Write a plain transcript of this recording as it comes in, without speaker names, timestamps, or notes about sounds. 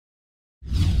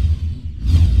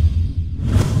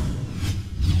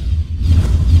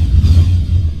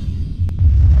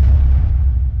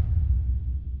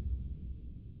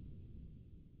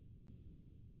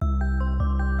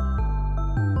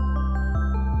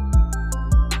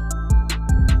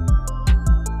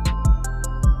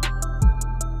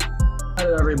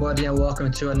everybody, and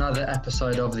welcome to another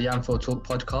episode of the Anfield Talk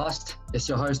podcast. It's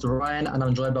your host, Ryan, and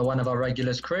I'm joined by one of our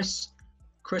regulars, Chris.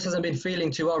 Chris hasn't been feeling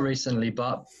too well recently,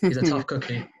 but he's a tough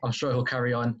cookie. I'm sure he'll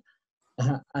carry on.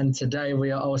 And today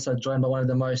we are also joined by one of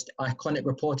the most iconic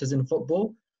reporters in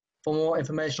football. For more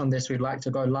information on this, we'd like to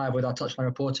go live with our touchline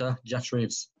reporter, Geoff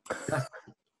Shreeves.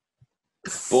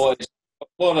 Boys,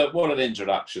 what an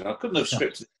introduction. I couldn't have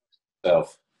scripted it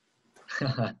myself.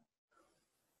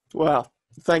 Well,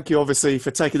 thank you, obviously, for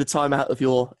taking the time out of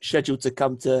your schedule to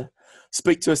come to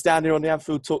speak to us down here on the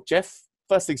Anfield Talk, Geoff.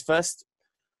 First things first,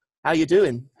 how you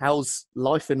doing? How's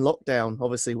life in lockdown?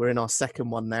 Obviously, we're in our second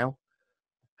one now.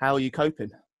 How are you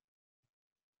coping?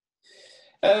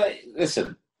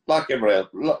 Listen, like everybody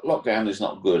else, lockdown is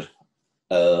not good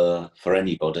for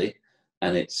anybody,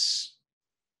 and it's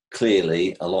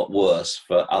clearly a lot worse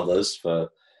for others, for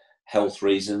health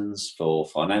reasons, for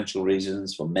financial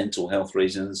reasons, for mental health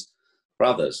reasons, for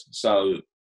others. So,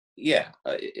 yeah,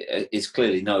 it's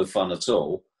clearly no fun at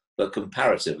all. But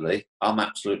comparatively, I'm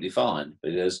absolutely fine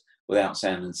because without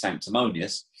sounding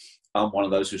sanctimonious, I'm one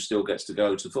of those who still gets to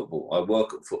go to football. I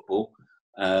work at football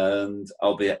and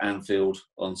I'll be at Anfield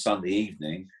on Sunday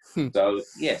evening. So,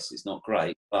 yes, it's not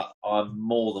great, but I'm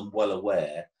more than well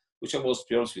aware, which I was, to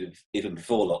be honest with you, even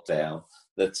before lockdown,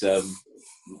 that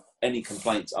any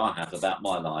complaints I have about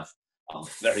my life are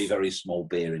very, very small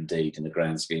beer indeed in the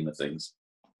grand scheme of things.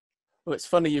 Well, it's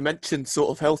funny you mentioned sort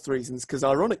of health reasons because,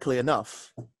 ironically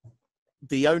enough,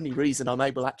 the only reason I'm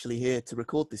able actually here to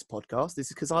record this podcast is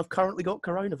because I've currently got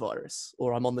coronavirus,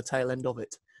 or I'm on the tail end of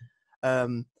it.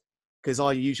 Because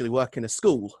I usually work in a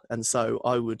school, and so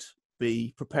I would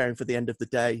be preparing for the end of the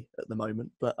day at the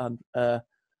moment. But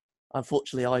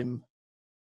unfortunately,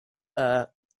 I'm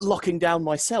locking down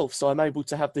myself, so I'm able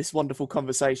to have this wonderful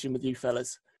conversation with you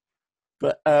fellas.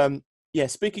 But yeah,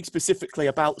 speaking specifically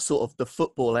about sort of the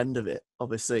football end of it,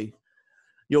 obviously,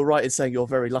 you're right in saying you're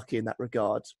very lucky in that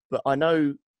regard. But I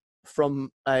know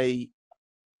from a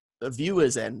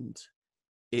viewer's end,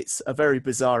 it's a very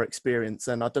bizarre experience.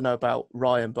 And I don't know about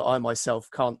Ryan, but I myself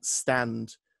can't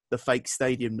stand the fake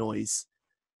stadium noise.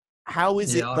 How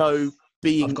is it, though,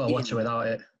 being... I've got to watch it without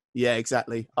it. Yeah,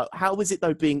 exactly. How is it,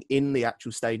 though, being in the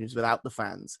actual stadiums without the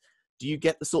fans? Do you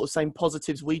get the sort of same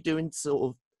positives we do in sort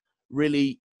of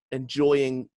really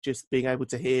enjoying just being able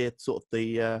to hear sort of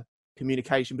the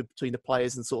communication between the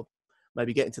players and sort of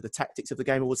maybe get into the tactics of the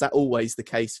game? Or was that always the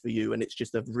case for you and it's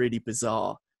just a really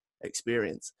bizarre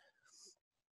experience?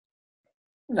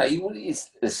 No,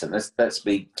 listen, let's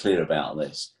be clear about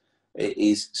this. It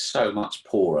is so much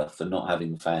poorer for not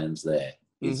having fans there.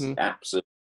 It's absolutely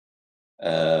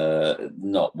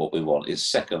not what we want. It's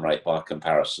second rate by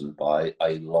comparison by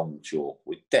a long chalk.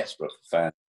 We're desperate for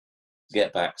fans to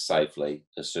get back safely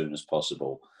as soon as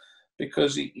possible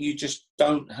because you just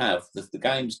don't have, the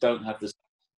games don't have the same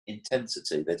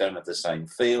intensity. They don't have the same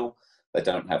feel. They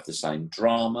don't have the same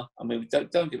drama. I mean,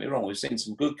 don't get me wrong. We've seen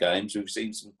some good games. We've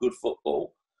seen some good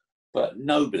football, but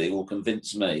nobody will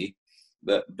convince me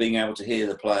that being able to hear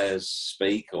the players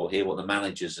speak or hear what the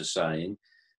managers are saying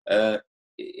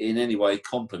in any way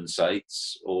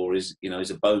compensates or is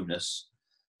a bonus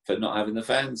for not having the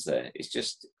fans there. It's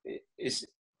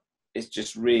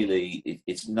just really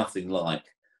nothing like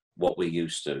what we're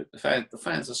used to. The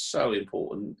fans are so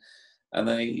important,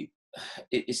 and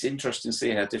it's interesting to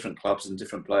see how different clubs and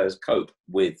different players cope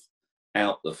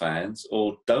without the fans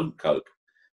or don't cope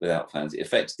without fans. It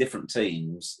affects different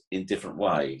teams in different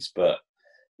ways, but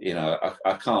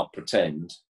I can't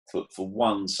pretend for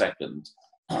 1 second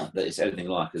that it's anything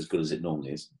like as good as it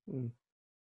normally is.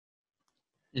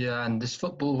 Yeah, and this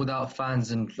football without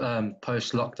fans and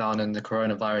post-lockdown and the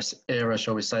coronavirus era,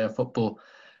 shall we say, of football,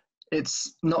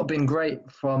 it's not been great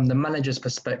from the manager's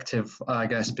perspective, I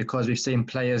guess, because we've seen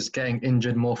players getting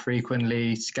injured more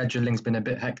frequently. Scheduling's been a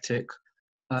bit hectic.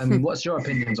 What's your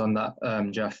opinions on that,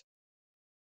 Geoff?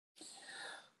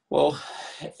 Well,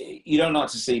 you don't like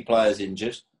to see players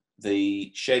injured.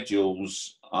 The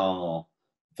schedules are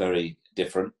very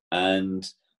different, and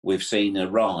we've seen a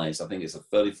rise. I think it's a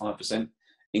 35%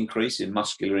 increase in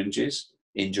muscular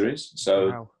injuries. So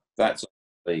wow. That's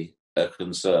obviously a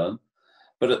concern.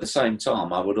 But at the same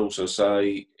time, I would also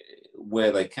say,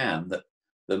 where they can, that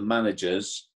the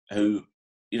managers who,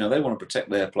 they want to protect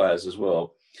their players as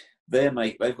well, they've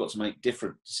got to make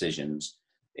different decisions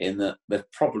in that they've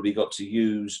probably got to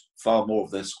use far more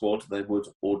of their squad than they would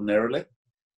ordinarily.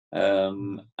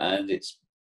 And it's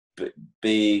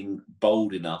being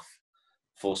bold enough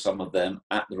for some of them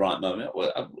at the right moment.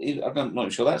 Well, I'm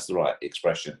not sure that's the right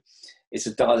expression. It's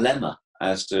a dilemma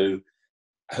as to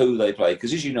who they play.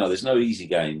 Because as you know, there's no easy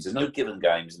games. There's no given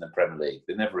games in the Premier League.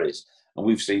 There never is. And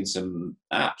we've seen some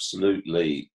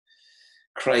absolutely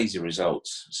crazy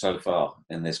results so far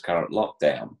in this current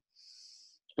lockdown.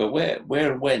 But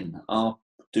where and when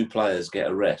do players get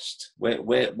a rest?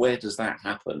 Where does that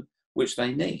happen? Which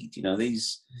they need. You know,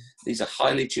 these are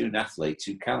highly tuned athletes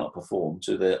who cannot perform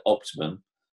to their optimum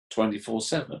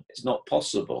 24/7. It's not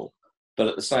possible. But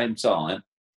at the same time,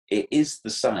 it is the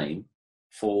same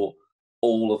for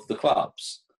all of the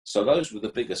clubs. So those with the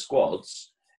bigger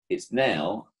squads, it's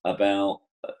now about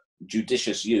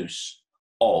judicious use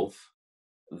of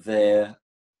their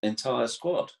entire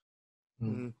squad.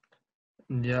 Mm.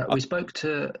 Yeah, we spoke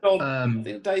to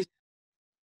the days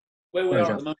where we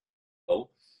are at the moment.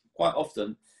 Quite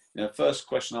often, first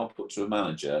question I'll put to a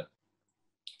manager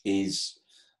is,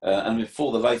 and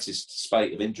before the latest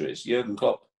spate of injuries, Jurgen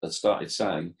Klopp had started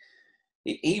saying,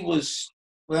 he was,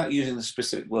 without using the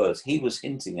specific words, he was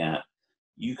hinting at,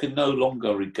 you can no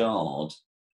longer regard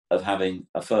of having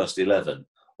a first 11,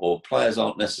 or players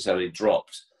aren't necessarily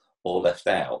dropped or left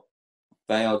out.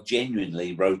 They are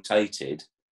genuinely rotated,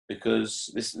 because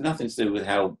this has nothing to do with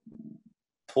how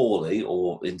poorly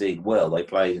or indeed well they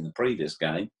played in the previous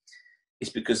game. It's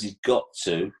because he's got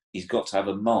to have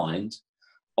a mind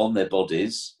on their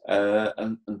bodies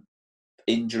and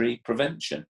injury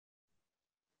prevention.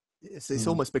 It's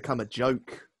almost become a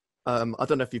joke. I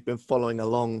don't know if you've been following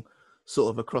along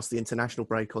sort of across the international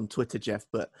break on Twitter, Geoff,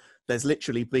 but there's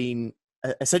literally been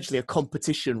essentially a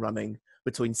competition running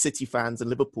between City fans and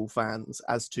Liverpool fans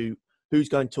as to who's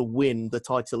going to win the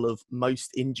title of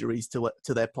most injuries to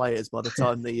their players by the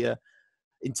time the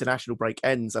international break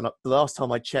ends. And the last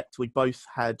time I checked, we both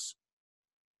had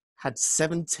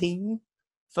 17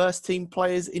 first-team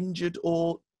players injured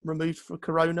or removed for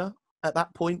Corona at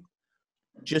that point.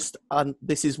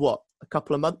 This is what, a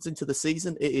couple of months into the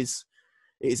season? It is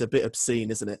a bit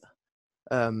obscene, isn't it?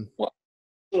 Well,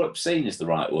 obscene is the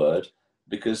right word,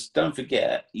 because don't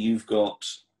forget, you've got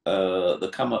the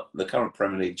current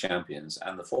Premier League champions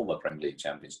and the former Premier League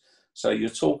champions. So you're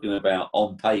talking about,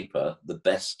 on paper, the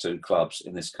best two clubs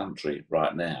in this country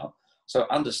right now. So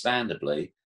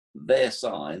understandably, their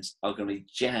sides are going to be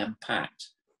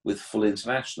jam-packed with full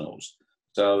internationals.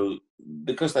 So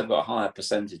because they've got a higher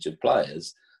percentage of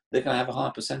players, they're going to have a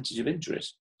higher percentage of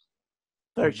injuries.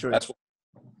 Very true. That's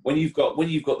when you've got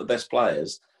the best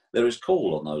players, there is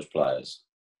call on those players.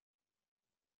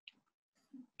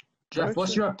 Geoff,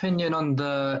 what's your opinion on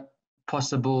the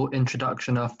possible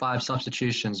introduction of 5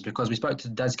 substitutions? Because we spoke to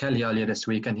Des Kelly earlier this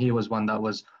week, and he was one that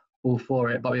was all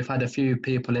for it. But we've had a few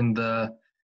people in the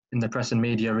press and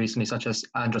media recently, such as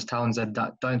Andros Townsend,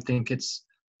 that don't think it's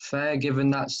fair, given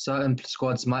that certain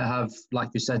squads might have, like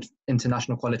you said,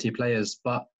 international quality players.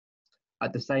 But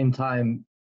at the same time,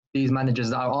 these managers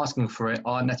that are asking for it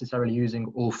aren't necessarily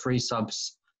using all 3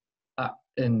 subs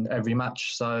in every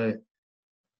match. So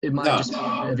it might just be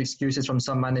a bit of excuses from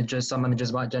some managers. Some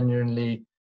managers might genuinely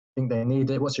think they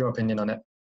need it. What's your opinion on it?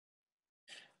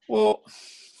 Well,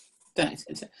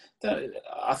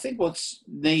 I think what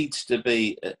needs to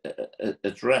be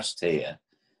addressed here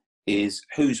is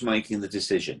who's making the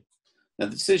decision. Now,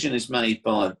 the decision is made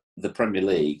by the Premier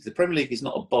League. The Premier League is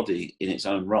not a body in its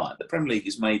own right. The Premier League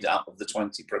is made up of the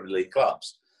 20 Premier League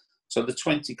clubs. So the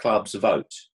 20 clubs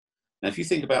vote. Now, if you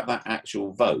think about that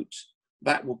actual vote,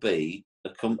 that will be,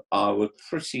 I would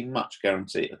pretty much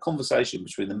guarantee, a conversation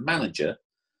between the manager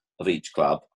of each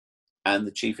club and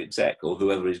the chief exec, or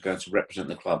whoever is going to represent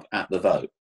the club at the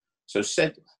vote. So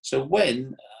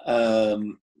when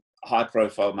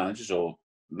high-profile managers, or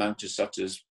managers such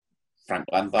as Frank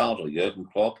Lampard or Jurgen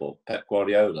Klopp or Pep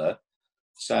Guardiola,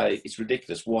 say it's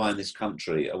ridiculous, why in this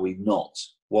country are we not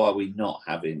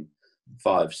having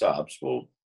 5 subs? Well,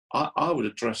 I would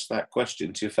address that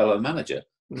question to your fellow manager.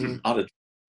 I'd address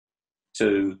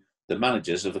to the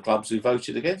managers of the clubs who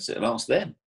voted against it and ask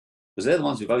them, because they're the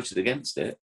ones who voted against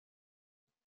it.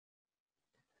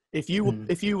 If you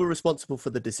were responsible for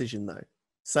the decision, though,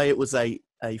 say it was a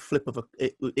flip of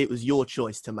it was your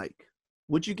choice to make,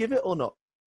 would you give it or not?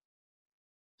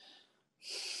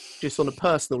 Just on a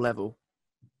personal level.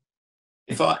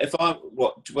 Whether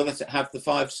to have the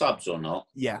 5 subs or not?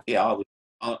 Yeah, I would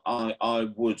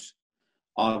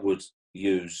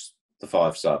use the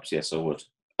 5 subs. Yes, I would.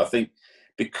 I think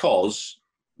because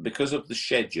of the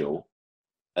schedule,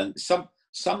 and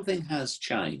something has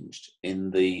changed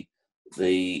in the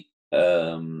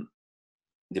amount.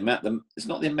 It's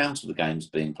not the amount of the games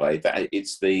being played.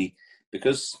 It's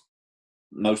because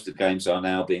most of the games are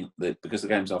now because the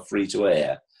games are free to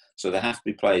air, so they have to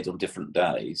be played on different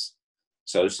days.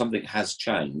 So something has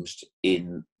changed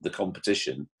in the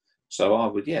competition. So I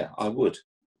would.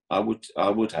 I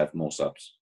would have more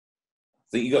subs.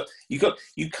 I think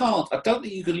you can't. I don't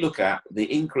think you can look at the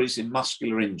increase in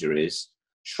muscular injuries,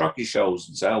 shrug your shoulders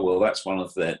and say, "Oh well, that's one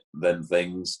of them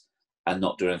things," and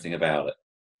not do anything about it.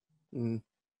 Mm.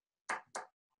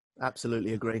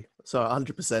 Absolutely agree. So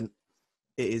 100%.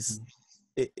 It is.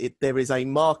 There is a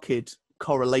marked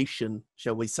correlation,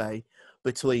 shall we say,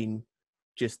 between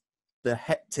just the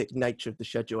hectic nature of the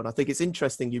schedule, and I think it's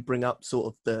interesting you bring up sort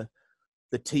of the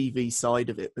TV side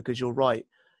of it, because you're right.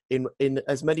 In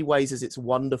as many ways as it's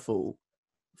wonderful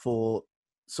for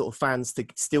sort of fans to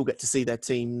still get to see their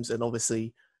teams, and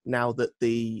obviously now that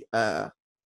the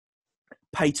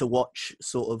pay to watch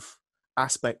sort of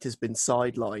aspect has been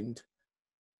sidelined,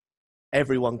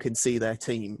 everyone can see their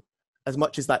team. As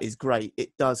much as that is great,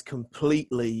 it does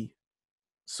completely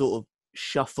sort of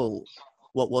shuffle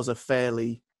what was a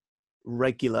fairly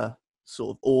regular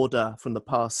sort of order from the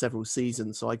past several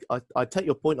seasons. So I take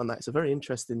your point on that. It's a very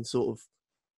interesting sort of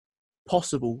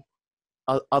possible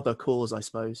other cause, I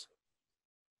suppose.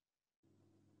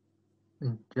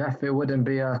 Geoff, it wouldn't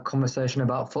be a conversation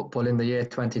about football in the year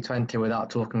 2020 without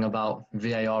talking about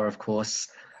VAR, of course.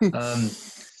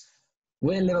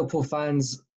 We're Liverpool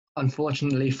fans.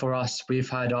 Unfortunately for us, we've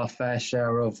had our fair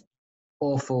share of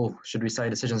awful, should we say,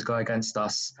 decisions go against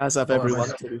us. As have everyone,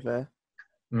 to be fair.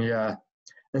 Yeah.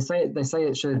 They say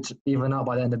it should even out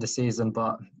by the end of the season,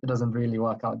 but it doesn't really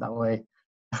work out that way.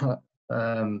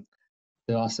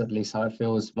 To us, at least, how it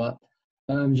feels. But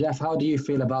Geoff, how do you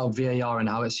feel about VAR and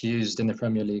how it's used in the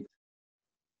Premier League?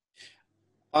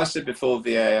 I said before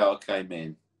VAR came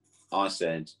in, I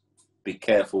said, be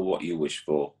careful what you wish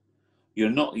for. You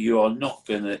are not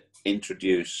going to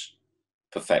introduce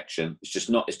perfection. It's just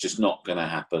not going to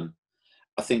happen.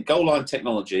 I think goal line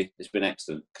technology has been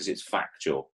excellent because it's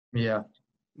factual. Yeah.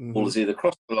 Mm-hmm. Ball has either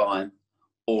crossed the line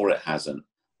or it hasn't.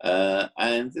 And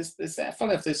I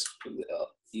find if this,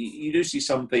 you do see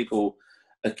some people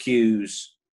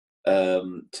accuse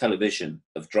television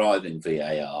of driving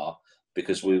VAR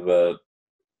because we were,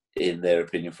 in their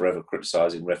opinion, forever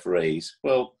criticising referees.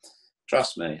 Well,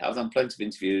 trust me, I've done plenty of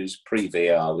interviews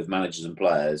pre-VAR with managers and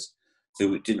players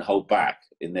who didn't hold back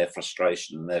in their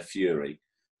frustration and their fury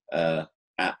at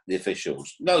the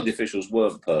officials. No, the officials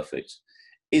weren't perfect.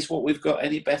 Is what we've got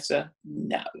any better?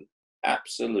 No,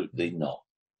 absolutely not.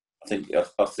 I think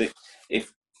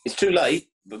if it's too late,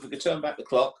 but if we could turn back the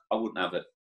clock, I wouldn't have it.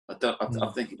 I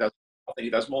think it does. I think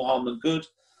it does more harm than good.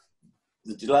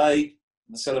 The delay,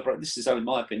 the celebration. This is only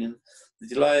my opinion. The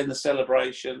delay in the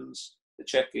celebrations, the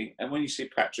checking, and when you see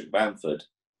Patrick Bamford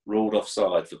ruled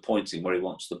offside for pointing where he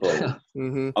wants the ball,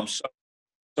 Mm-hmm. I'm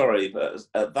sorry, but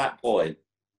at that point,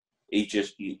 you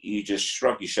just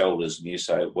shrug your shoulders and you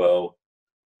say, "Well,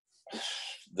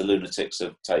 the lunatics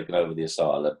have taken over the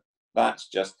asylum." That's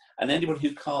just, and anyone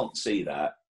who can't see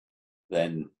that,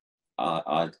 then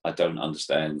I don't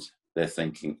understand their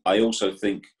thinking. I also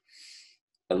think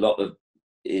a lot of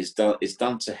is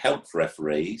done to help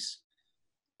referees,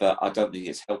 but I don't think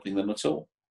it's helping them at all.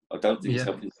 I don't think it's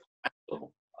helping them at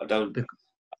all.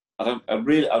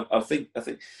 I think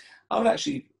I would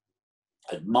actually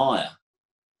admire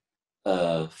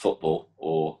football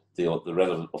or the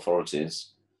relevant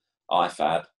authorities,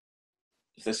 IFAB,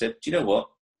 if they said, "Do you know what?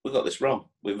 We've got this wrong.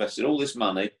 We invested all this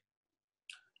money.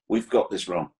 We've got this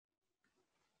wrong.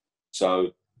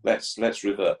 So let's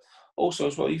revert." Also,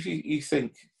 as well, if you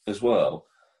think as well,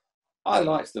 I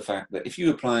liked the fact that if you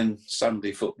were playing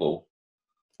Sunday football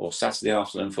or Saturday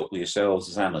afternoon football yourselves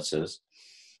as amateurs,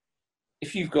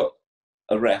 if you've got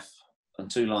a ref and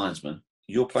two linesmen,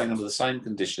 you're playing under the same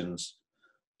conditions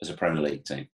as a Premier League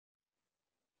team.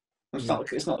 It's not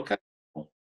the case.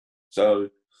 So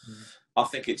I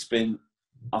think to be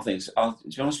honest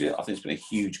with you, I think it's been a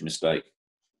huge mistake.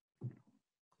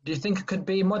 Do you think it could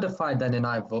be modified then in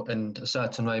a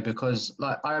certain way? Because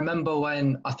like I remember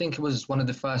when I think it was one of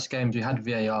the first games we had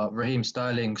VAR, Raheem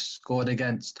Sterling scored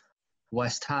against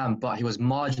West Ham, but he was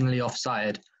marginally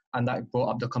offside, and that brought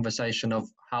up the conversation of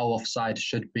how offside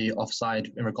should be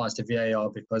offside in regards to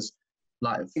VAR, because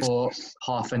like for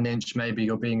half an inch maybe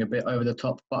you're being a bit over the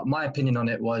top. But my opinion on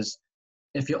it was,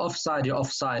 if you're offside, you're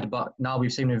offside. But now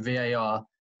we've seen with VAR,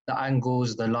 the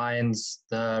angles, the lines,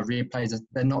 the replays,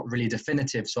 they're not really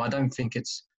definitive. So I don't think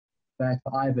it's fair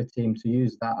for either team to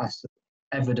use that as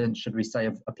evidence, should we say,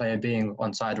 of a player being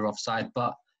onside or offside.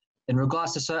 But in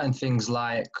regards to certain things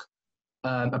like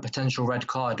a potential red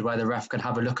card where the ref can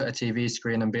have a look at a TV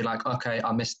screen and be like, okay,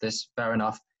 I missed this, fair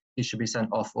enough, he should be sent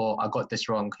off, or I got this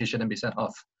wrong, he shouldn't be sent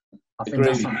off. I think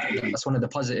that's one of the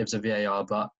positives of VAR.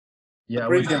 But yeah,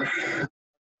 agree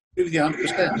with you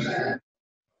 100%.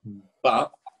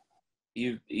 But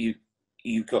you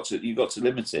you've got to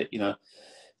limit it. You know,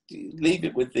 leave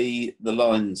it with the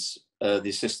lines, the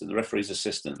assistant, the referee's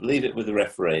assistant. Leave it with the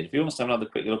referee. If he wants to have another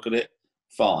quick look at it,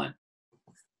 fine.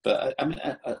 But I mean,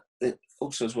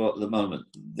 also as well at the moment,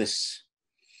 this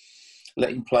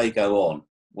letting play go on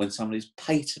when somebody's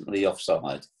patently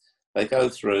offside, they go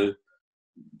through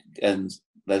and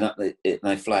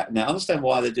they flag. Now, I understand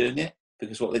why they're doing it,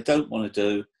 because what they don't want to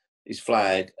do is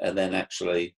flag and then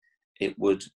actually it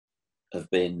would have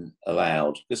been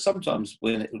allowed. Because sometimes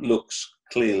when it looks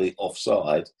clearly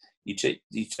offside, you take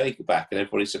it back and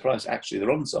everybody's surprised. Actually, they're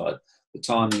onside. The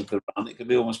timing of the run, it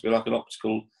could almost be like an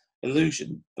optical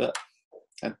illusion. But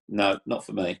no, not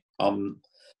for me.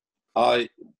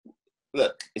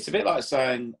 Look, it's a bit like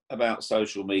saying about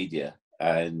social media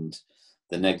and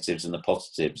the negatives and the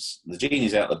positives. The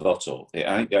genie's out the bottle. It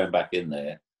ain't going back in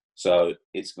there. So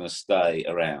it's going to stay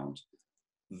around.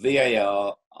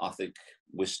 VAR, I think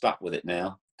we're stuck with it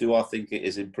now. Do I think it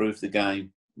has improved the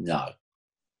game? No.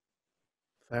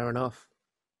 Fair enough.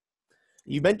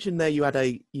 You mentioned there you had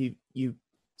you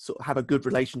sort of have a good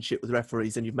relationship with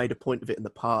referees, and you've made a point of it in the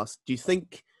past. Do you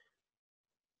think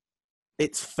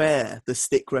it's fair the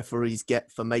stick referees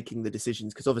get for making the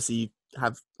decisions? Because obviously you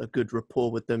have a good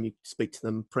rapport with them, you speak to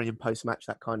them pre and post match,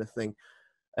 that kind of thing,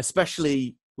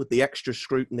 especially with the extra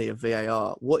scrutiny of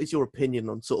VAR. What is your opinion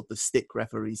on sort of the stick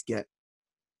referees get?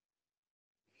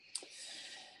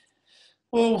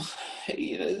 Well,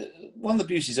 you know, one of the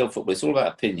beauties of football, it's all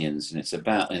about opinions, and it's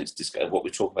what we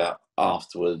talk about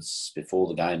afterwards, before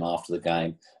the game, after the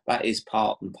game. That is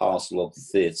part and parcel of the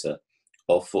theatre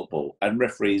of football, and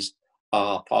referees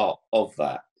are part of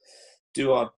that.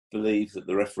 Do I believe that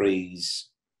the referees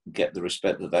get the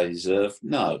respect that they deserve?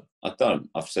 No, I don't.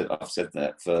 I've said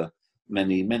that for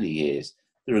many, many years.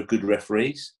 There are good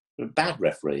referees, there are bad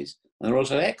referees, and there are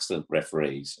also excellent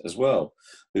referees as well,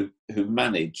 who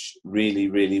manage really,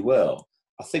 really well.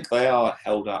 I think they are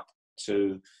held up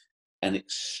to an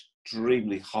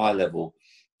extremely high level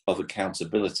of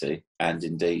accountability and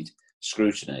indeed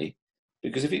scrutiny,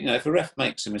 because if a ref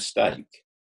makes a mistake,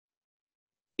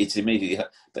 it's immediately.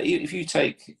 But if you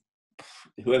take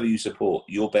whoever you support,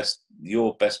 your best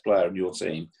player in your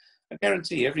team, I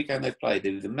guarantee every game they've played,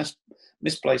 they've either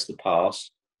misplaced the pass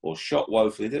or shot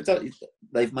woefully.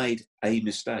 They've made a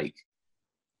mistake,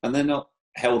 and they're not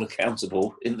held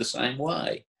accountable in the same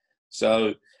way.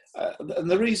 So,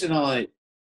 and the reason I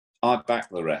back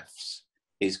the refs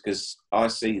is because I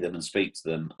see them and speak to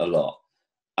them a lot,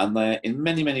 and they're in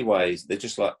many, many ways they're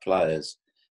just like players.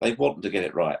 They want to get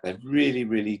it right. They really,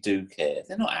 really do care.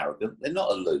 They're not arrogant. They're not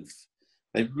aloof.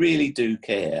 They really do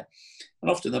care.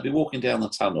 And often they'll be walking down the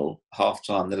tunnel half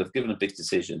time. They'll have given a big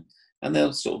decision, and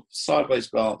they'll sort of sideways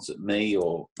glance at me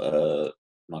or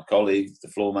my colleague, the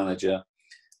floor manager,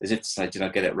 as if to say, "Did I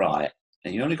get it right?"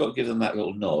 And you only got to give them that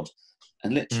little nod,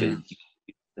 and literally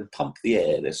they pump the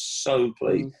air. They're so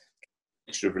pleased.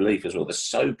 Extra relief as well. They're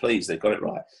so pleased they've got it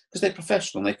right because they're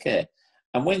professional and they care.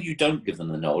 And when you don't give them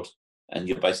the nod and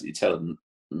you're basically telling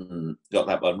them, got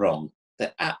that one wrong,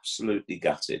 they're absolutely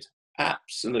gutted.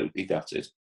 Absolutely gutted.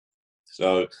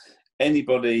 So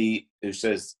anybody who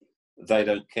says they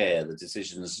don't care, the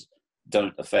decisions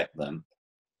don't affect them,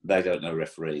 they don't know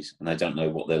referees and they don't know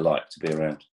what they're like to be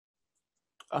around.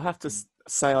 I have to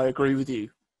say I agree with you,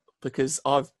 because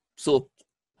I've sort of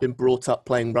been brought up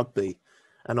playing rugby,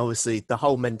 and obviously the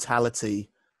whole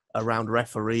mentality around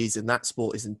referees in that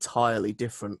sport is entirely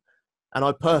different. And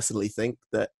I personally think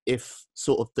that if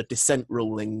sort of the dissent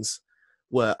rulings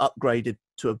were upgraded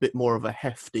to a bit more of a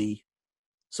hefty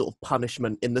sort of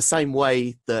punishment, in the same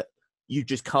way that you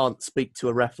just can't speak to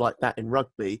a ref like that in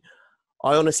rugby,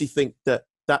 I honestly think that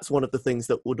that's one of the things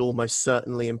that would almost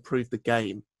certainly improve the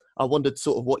game. I wondered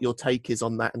sort of what your take is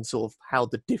on that, and sort of how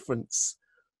the difference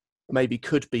maybe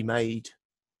could be made,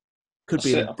 could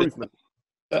be an improvement.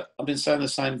 I've been saying the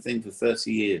same thing for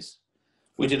 30 years.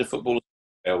 We did a football,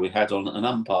 we had on an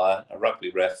umpire, a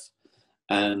rugby ref,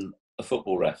 and a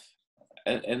football ref.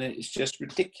 And it's just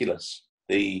ridiculous,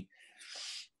 the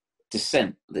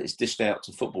dissent that is dished out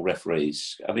to football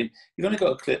referees. I mean, you've only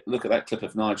got to look at that clip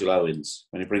of Nigel Owens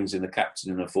when he brings in the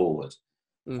captain and the forward.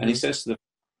 And he says to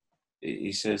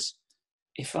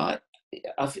if I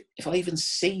even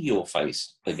see your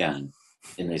face again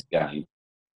in this game,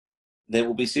 there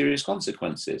will be serious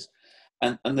consequences.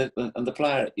 And the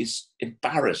player is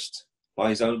embarrassed by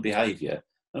his own behaviour.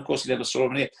 And of course, he never saw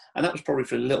him in it. And that was probably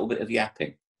for a little bit of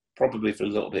yapping.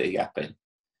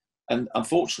 And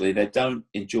unfortunately, they don't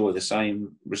enjoy the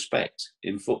same respect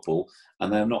in football,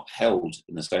 and they're not held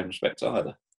in the same respect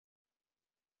either.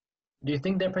 Do you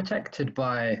think they're protected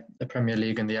by the Premier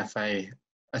League and the FA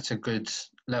at a good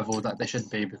level that they should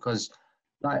be? Because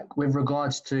like with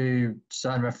regards to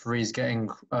certain referees getting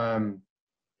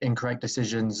incorrect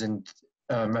decisions in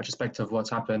retrospect of what's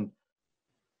happened,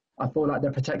 I feel like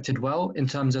they're protected well in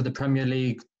terms of the Premier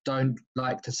League. Don't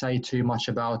like to say too much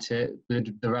about it. The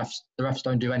refs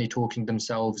don't do any talking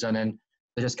themselves, and then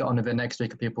they just get on with it next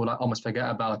week, and people like almost forget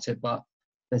about it. But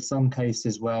there's some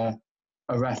cases where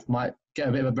a ref might get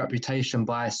a bit of a reputation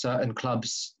by certain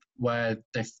clubs where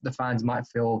the fans might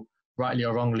feel rightly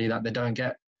or wrongly that they don't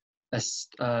get as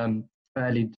fair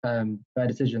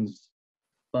decisions,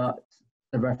 but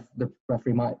the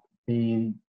referee might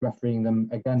be refereeing them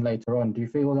again later on. Do you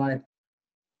feel like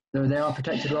they are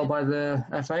protected well by the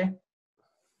FA?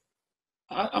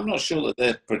 I'm not sure that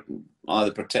they're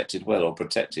either protected well or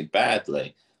protected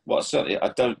badly. Well, certainly, I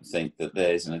don't think that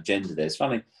there's an agenda there. It's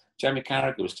funny, Jamie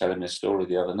Carragher was telling me a story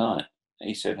the other night.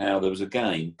 He said how there was a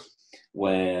game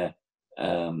where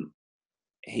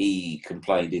he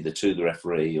complained either to the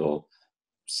referee or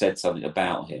said something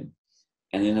about him.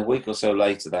 And then a week or so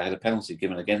later, they had a penalty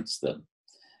given against them.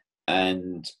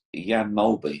 And Jan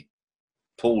Mulby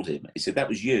pulled him. He said, that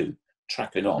was you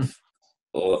trapping off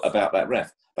or about that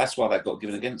ref. That's why that got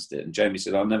given against it. And Jamie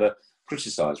said, I'll never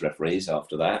criticise referees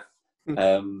after that.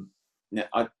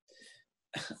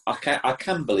 I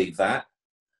can believe that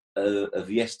of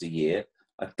yesteryear.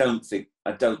 I don't think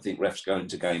refs go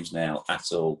into games now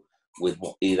at all with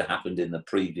what either happened in the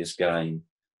previous game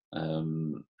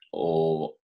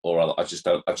or I just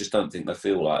don't think they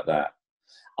feel like that.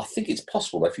 I think it's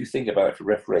possible if you think about it for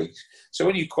referees. So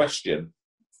when you question,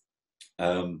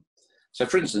 so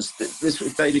for instance, this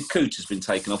David Coote has been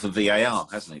taken off of VAR,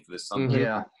 hasn't he, for this Sunday?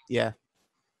 Yeah.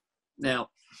 Now,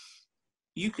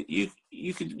 you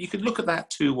could look at that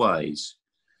two ways.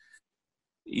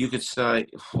 You could say,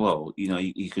 well,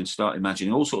 you can start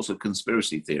imagining all sorts of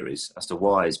conspiracy theories as to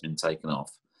why he's been taken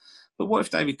off. But what if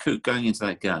David Coote, going into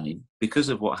that game, because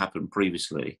of what happened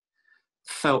previously,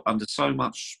 felt under so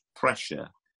much pressure,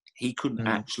 he couldn't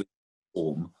actually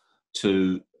perform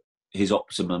to his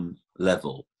optimum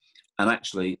level? And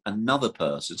actually another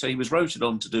person, so he was rotated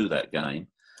on to do that game,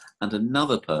 and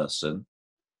another person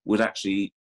would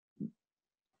actually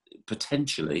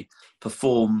potentially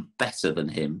perform better than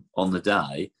him on the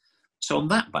day. So on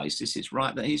that basis, it's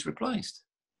right that he's replaced.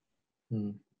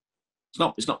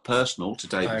 It's not personal to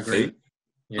David Coote.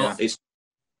 Yeah.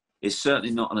 It's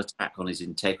certainly not an attack on his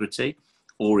integrity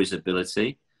or his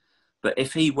ability. But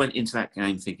if he went into that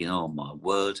game thinking, oh my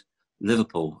word,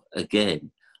 Liverpool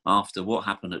again, after what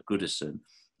happened at Goodison,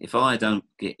 if I don't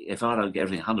get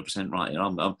everything 100% right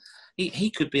here, he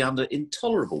could be under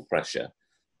intolerable pressure.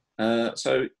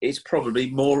 So it's probably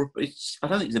more. I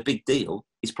don't think it's a big deal.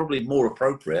 It's probably more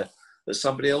appropriate that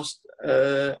somebody else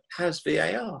has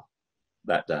VAR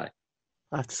that day.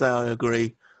 I have to say I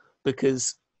agree,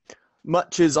 because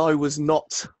much as I was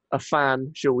not a fan,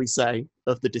 shall we say,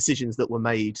 of the decisions that were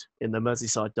made in the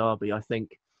Merseyside derby, I think,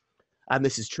 and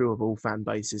this is true of all fan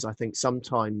bases, I think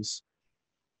sometimes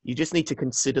you just need to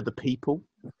consider the people,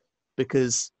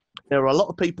 because there are a lot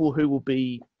of people who will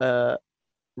be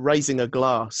raising a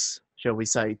glass, shall we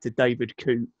say, to David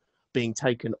Coote being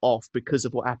taken off because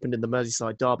of what happened in the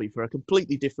Merseyside derby for a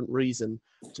completely different reason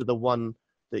to the one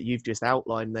that you've just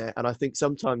outlined there. And I think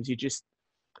sometimes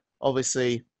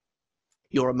obviously,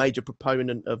 you're a major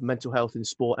proponent of mental health in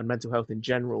sport and mental health in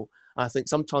general. I think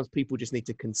sometimes people just need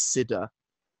to consider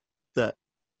that,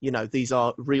 these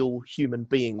are real human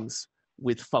beings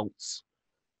with faults.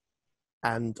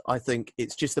 And I think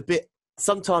it's just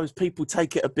sometimes people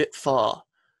take it a bit far.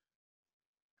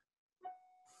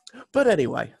 But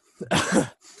anyway,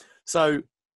 so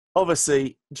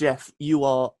obviously, Geoff, you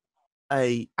are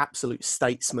an absolute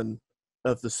statesman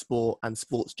of the sport and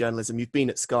sports journalism. You've been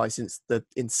at Sky since the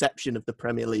inception of the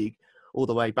Premier League, all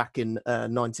the way back in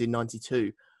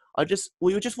 1992.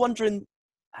 We were just wondering,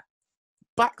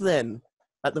 back then,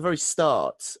 at the very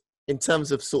start, in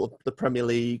terms of sort of the Premier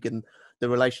League and the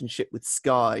relationship with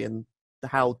Sky and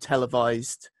how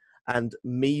televised and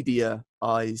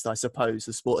media-ized, I suppose,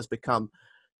 the sport has become,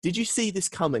 did you see this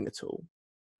coming at all?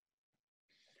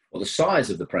 Well, the size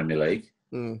of the Premier League?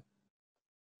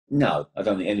 No, I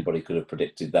don't think anybody could have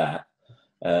predicted that.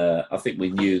 I think we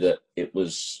knew that it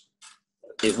was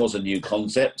a new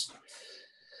concept,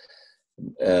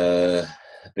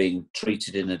 being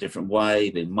treated in a different way,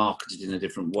 being marketed in a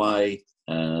different way.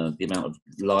 The amount of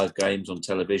live games on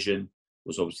television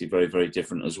was obviously very, very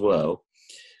different as well.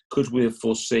 Could we have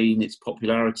foreseen its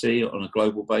popularity on a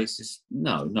global basis?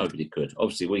 No, nobody could.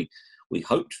 Obviously, we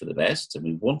hoped for the best and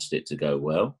we wanted it to go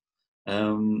well,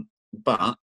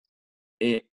 but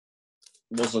it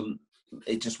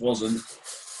just wasn't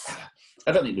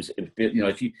I don't think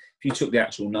if you took the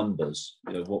actual numbers,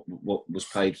 what was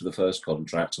paid for the first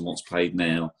contract and what's paid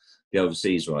now, the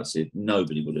overseas rights,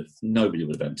 nobody would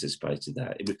have anticipated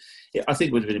that. I think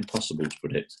it would have been impossible to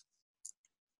predict.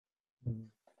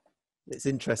 It's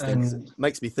interesting 'cause it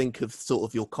makes me think of sort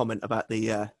of your comment about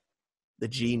the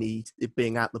genie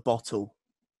being out the bottle.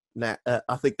 Now,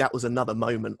 I think that was another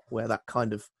moment where it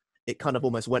kind of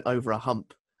almost went over a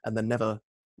hump and then never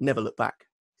looked back.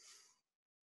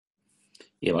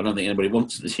 Yeah, I don't think anybody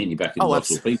wants the genie back in the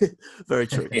bottle. Very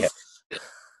true. Yeah.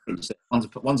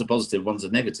 One's a positive, one's a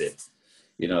negative.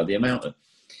 The amount of,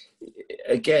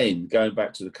 again, going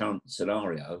back to the current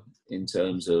scenario in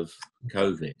terms of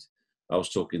COVID, I was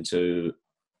talking to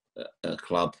a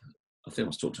club, I think I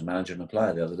was talking to a manager and a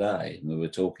player the other day, and we were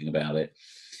talking about it.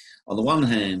 On the one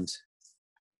hand,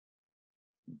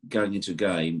 going into a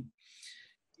game,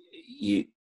 you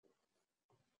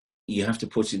have to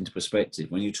put into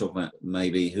perspective when you talk about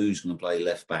maybe who's going to play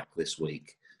left back this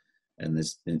week, and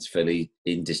it's fairly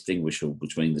indistinguishable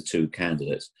between the two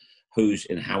candidates, who's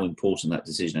and how important that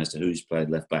decision as to who's played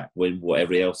left back when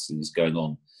whatever else is going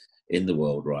on in the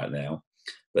world right now.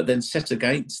 But then set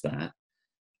against that,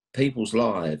 people's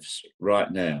lives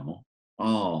right now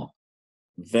are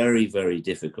very, very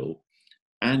difficult,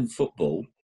 and football,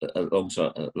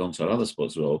 alongside other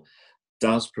sports as well,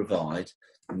 does provide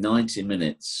 90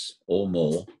 minutes or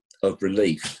more of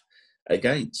relief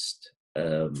against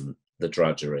the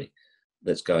drudgery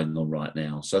that's going on right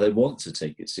now. So they want to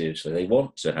take it seriously. They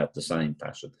want to have the same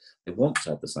passion. They want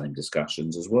to have the same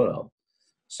discussions as well.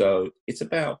 So it's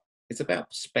about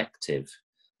perspective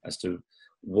as to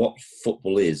what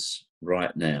football is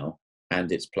right now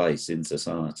and its place in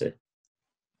society.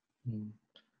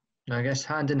 I guess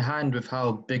hand in hand with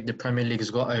how big the Premier League has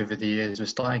got over the years, we're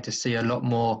starting to see a lot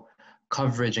more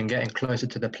coverage and getting closer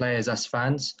to the players as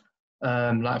fans.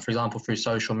 Like, for example, through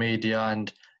social media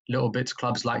and little bits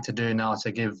clubs like to do now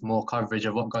to give more coverage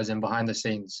of what goes in behind the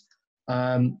scenes.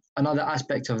 Another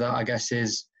aspect of that, I guess,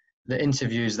 is the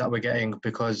interviews that we're getting,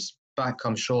 because back,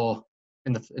 I'm sure,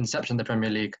 in the inception of the Premier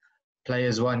League,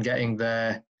 players weren't getting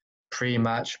their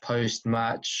pre-match,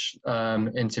 post-match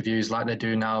interviews like they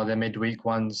do now, their midweek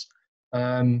ones.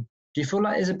 Do you feel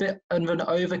like it's a bit of an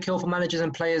overkill for managers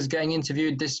and players getting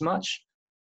interviewed this much?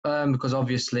 Because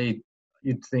obviously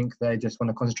you'd think they just want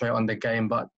to concentrate on the game,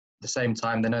 but at the same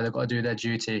time, they know they've got to do their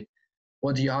duty.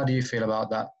 How do you feel about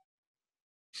that?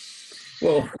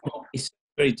 Well, it's a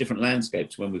very different landscape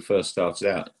to when we first started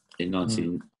out in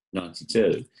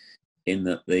 1992, in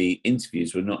that the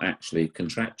interviews were not actually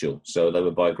contractual, so they were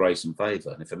by grace and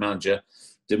favour. And if a manager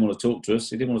didn't want to talk to us,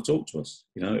 he didn't want to talk to us.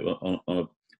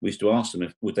 We used to ask them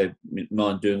if would they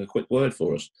mind doing a quick word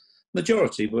for us.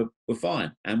 Majority were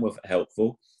fine and were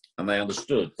helpful, and they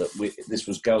understood that this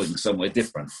was going somewhere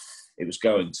different. It was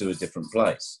going to a different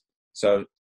place. So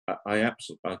I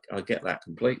get that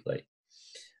completely.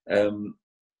 Don't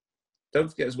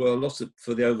forget as well,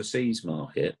 for the overseas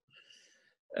market.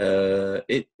 There's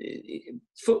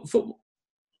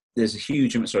a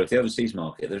huge amount. Sorry, for the overseas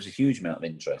market, there's a huge amount of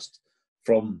interest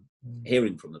from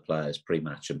hearing from the players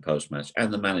pre-match and post-match,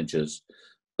 and the managers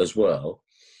as well.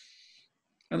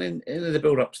 And then in the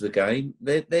build-up to the game,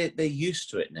 they're used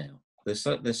to it now.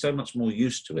 They're so much more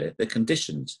used to it. They're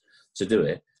conditioned to do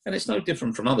it, and it's no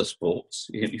different from other sports.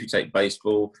 If you take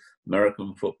baseball,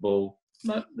 American football,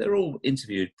 they're all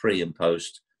interviewed pre and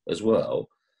post as well,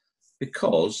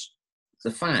 because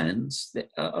the fans,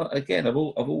 again, I've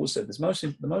always said this: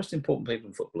 the most important people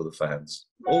in football are the fans.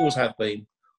 Always have been,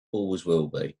 always will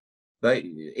be.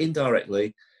 They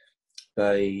indirectly,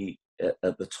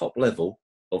 at the top level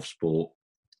of sport,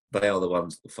 they are the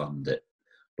ones that fund it.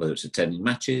 Whether it's attending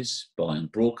matches, buying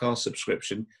broadcast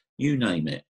subscription, you name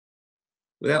it.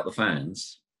 Without the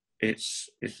fans,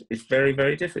 it's very,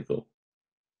 very difficult.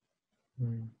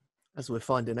 As we're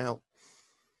finding out,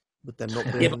 with them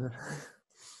not being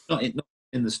not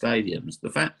in the stadiums.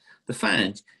 The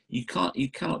fans, you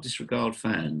cannot disregard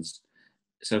fans.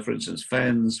 So, for instance,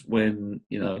 fans, when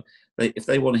if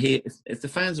they want to hear, if the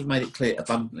fans have made it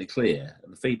abundantly clear,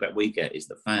 and the feedback we get is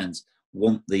that fans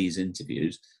want these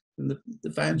interviews, then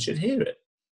the fans should hear it.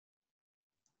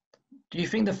 Do you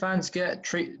think the fans get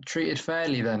treated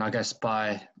fairly then, I guess,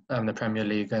 by the Premier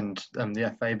League and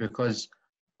the FA? Because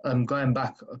going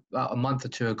back about a month or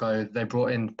two ago, they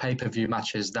brought in pay-per-view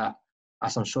matches that,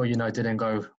 as I'm sure you know, didn't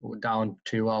go down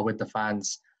too well with the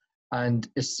fans. And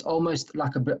it's almost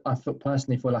like I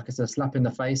personally feel like it's a slap in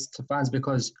the face to fans,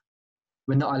 because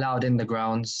we're not allowed in the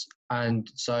grounds. And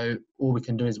so all we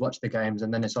can do is watch the games.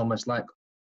 And then it's almost like,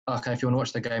 okay, if you want to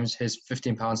watch the games, here's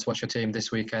 £15 to watch your team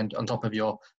this weekend on top of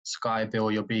your Sky bill,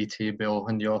 your BT bill,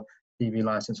 and your TV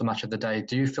license or Match of the Day.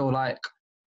 Do you feel like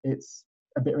it's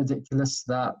a bit ridiculous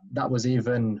that that was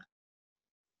even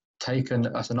taken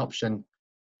as an option,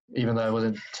 even though it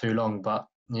wasn't too long? But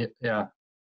yeah.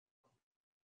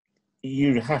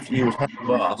 You would have to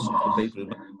ask the people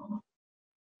who,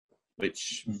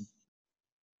 which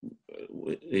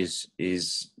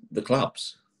is the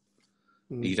clubs.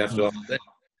 You'd have to ask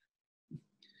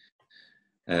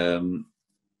them.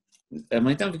 I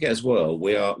mean, don't forget as well.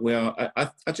 We are.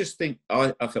 I just think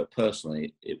I felt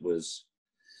personally it was.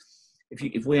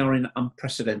 If we are in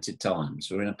unprecedented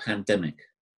times, we're in a pandemic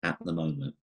at the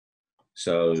moment.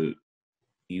 So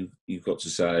you've got to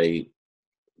say,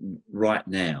 right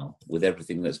now, with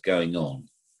everything that's going on,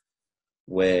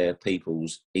 where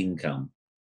people's income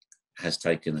has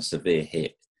taken a severe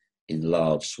hit in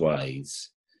large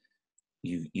swathes,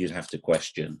 you'd have to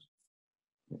question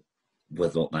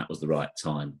whether or not that was the right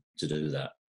time to do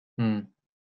that.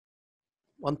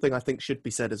 One thing I think should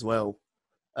be said as well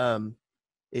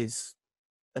is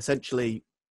essentially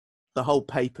the whole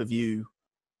pay-per-view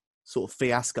sort of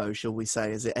fiasco, shall we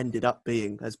say, as it ended up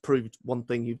being, has proved one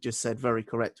thing you've just said very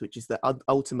correct, which is that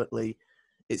ultimately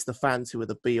it's the fans who are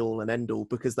the be-all and end-all,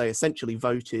 because they essentially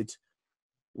voted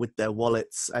with their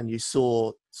wallets, and you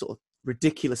saw sort of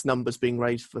ridiculous numbers being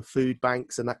raised for food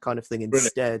banks and that kind of thing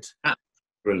instead.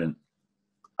 Brilliant.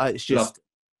 It's just...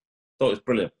 Thought it was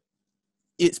brilliant.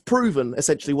 It's proven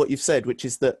essentially what you've said, which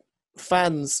is that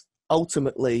fans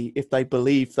ultimately, if they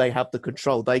believe they have the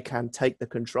control, they can take the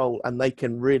control and they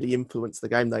can really influence the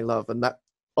game they love. And that,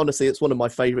 honestly, it's one of my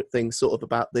favourite things sort of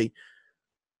about the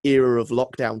era of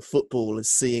lockdown football, is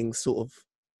seeing sort of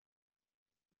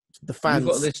the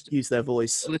fans use their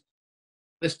voice.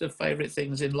 List of favourite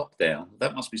things in lockdown.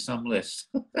 That must be some list.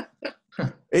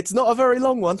 It's not a very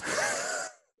long one,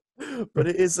 but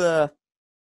it is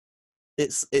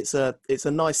it's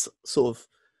a nice sort of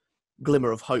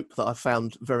glimmer of hope that I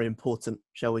found very important,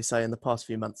 shall we say, in the past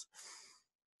few months.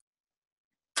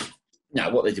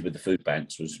 Now, what they did with the food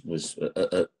banks was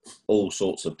all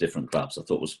sorts of different clubs. I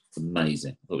thought was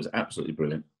amazing. I thought it was absolutely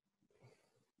brilliant.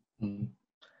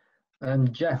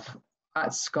 And Geoff,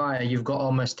 at Sky, you've got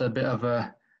almost a bit of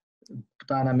a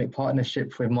dynamic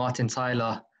partnership with Martin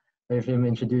Tyler, with him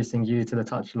introducing you to the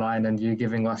touchline and you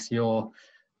giving us your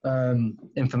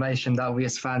information that we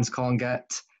as fans can't get,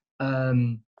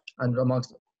 and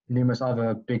amongst numerous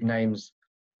other big names.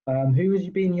 Who has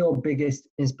been your biggest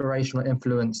inspirational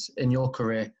influence in your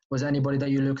career? Was there anybody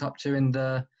that you look up to in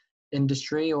the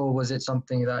industry, or was it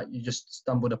something that you just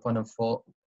stumbled upon and thought,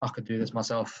 I could do this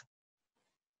myself?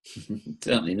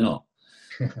 Certainly not.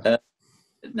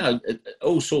 No,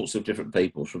 all sorts of different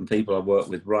people, from people I worked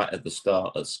with right at the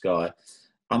start at Sky.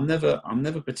 I'm never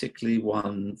particularly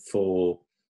one for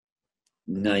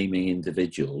naming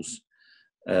individuals,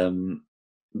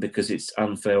 because it's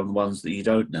unfair on the ones that you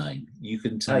don't name. You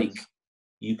can take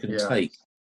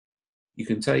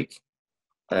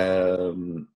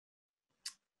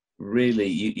really,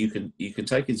 you can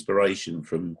take inspiration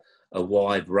from a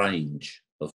wide range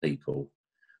of people,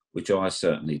 which I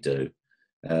certainly do,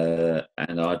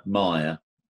 and I admire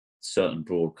certain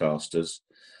broadcasters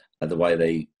and the way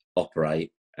they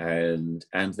operate and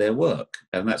their work,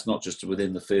 and that's not just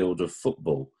within the field of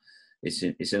football. It's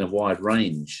in a wide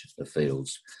range of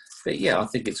fields. But yeah, I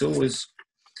think it's always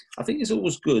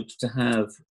good to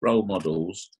have role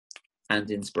models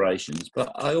and inspirations.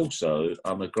 But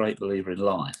I'm a great believer in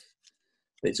life.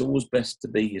 It's always best to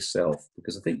be yourself,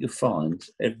 because I think you'll find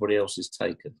everybody else is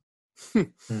taken.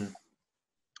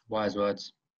 Wise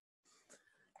words.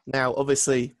 Now,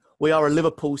 obviously, we are a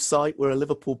Liverpool site. We're a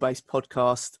Liverpool-based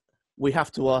podcast. We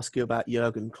have to ask you about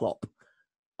Jurgen Klopp.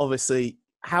 Obviously,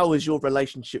 how is your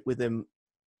relationship with him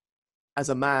as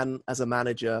a man, as a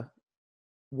manager?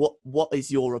 What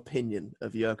is your opinion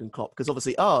of Jurgen Klopp? Because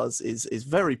obviously ours is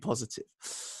very positive.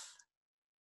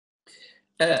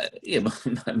 Yeah,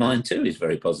 mine too is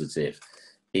very positive.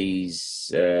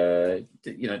 He's first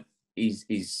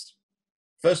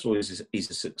of all, he's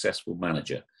a successful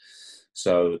manager.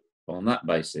 So on that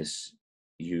basis,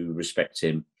 you respect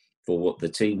him for what the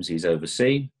teams he's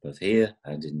overseen, both here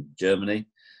and in Germany,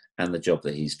 and the job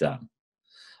that he's done.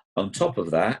 On top of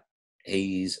that,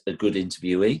 he's a good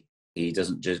interviewee. He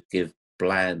doesn't just give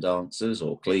bland answers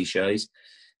or cliches.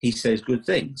 He says good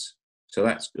things. So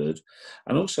that's good.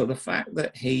 And also the fact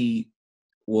that he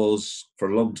was, for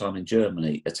a long time in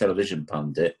Germany, a television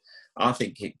pundit, I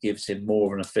think it gives him more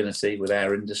of an affinity with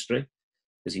our industry,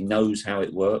 because he knows how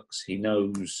it works. He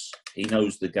knows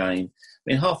the game. I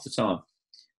mean, half the time,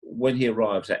 when he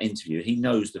arrives at interview, he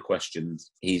knows the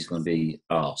questions he's going to be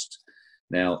asked.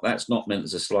 Now, that's not meant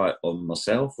as a slight on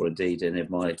myself or indeed any of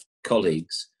my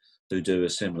colleagues, who do a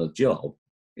similar job.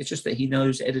 It's just that he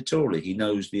knows editorially, he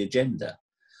knows the agenda.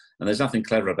 And there's nothing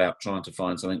clever about trying to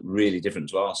find something really different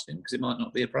to ask him, because it might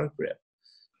not be appropriate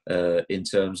in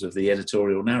terms of the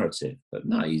editorial narrative. But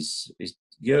no,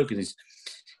 Jurgen's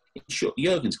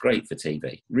great for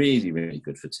TV. Really, really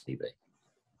good for TV.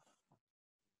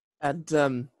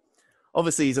 And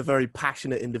obviously, he's a very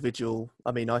passionate individual.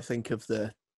 I mean, I think of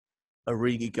the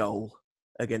Origi goal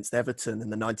against Everton in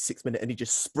the 96th minute, and he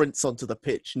just sprints onto the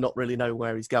pitch, not really know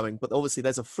where he's going. But obviously,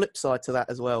 there's a flip side to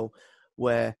that as well,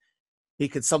 where he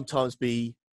can sometimes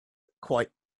be quite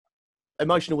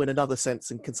emotional in another sense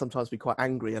and can sometimes be quite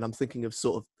angry. And I'm thinking of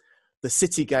sort of the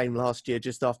City game last year,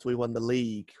 just after we won the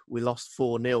league. We lost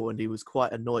 4-0 and he was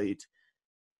quite annoyed.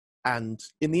 And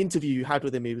in the interview you had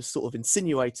with him, he was sort of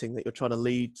insinuating that you're trying to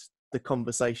lead the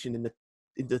conversation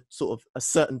in the sort of a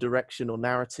certain direction or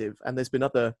narrative. And there's been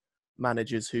other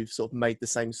managers who've sort of made the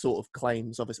same sort of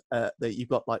claims. Obviously, that you've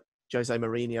got like Jose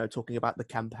Mourinho talking about the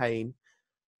campaign.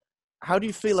 How do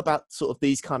you feel about sort of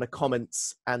these kind of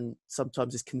comments and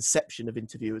sometimes this conception of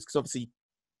interviewers? Because obviously,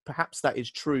 perhaps that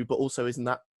is true, but also isn't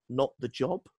that not the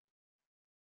job?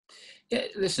 Yeah,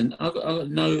 listen, I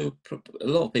know a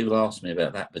lot of people ask me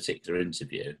about that particular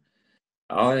interview.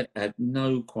 I had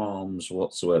no qualms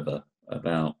whatsoever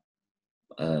about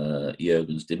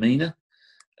Jurgen's demeanour,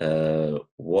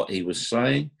 what he was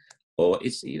saying, or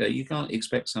you can't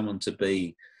expect someone to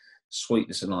be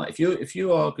sweetness and light. If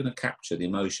you are going to capture the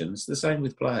emotions, the same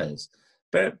with players.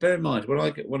 Bear in mind,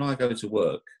 when I go to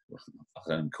work, I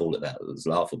don't call it that, it's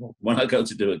laughable. When I go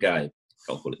to do a game,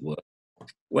 I can't call it work.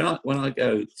 When I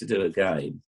go to do a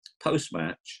game,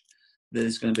 post-match,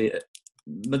 there's going to be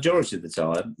majority of the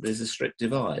time, there's a strict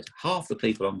divide. Half the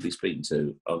people I'm going to be speaking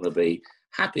to are going to be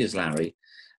happy as Larry,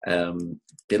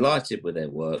 delighted with their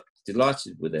work,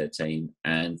 delighted with their team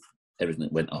and everything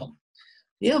that went on.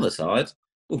 The other side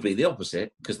will be the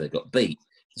opposite because they got beat.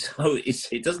 So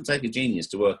it doesn't take a genius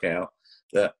to work out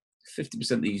that 50%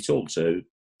 that you talk to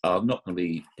are not going to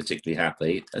be particularly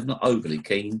happy and not overly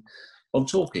keen on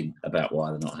talking about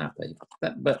why they're not happy.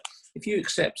 But if you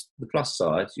accept the plus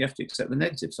side, you have to accept the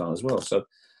negative side as well. So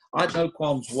I had no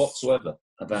qualms whatsoever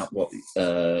about what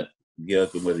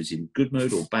Jurgen, whether he's in good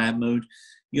mood or bad mood.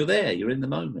 You're there, you're in the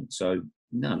moment. So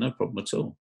no problem at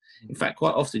all. In fact,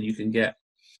 quite often you can get,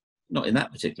 not in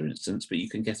that particular instance, but you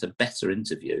can get a better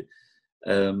interview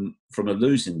from a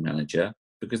losing manager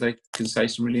because they can say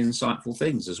some really insightful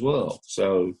things as well.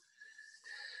 So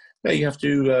you have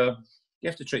to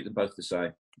treat them both the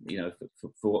same,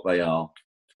 for what they are,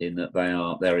 in that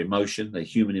their emotion, their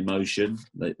human emotion,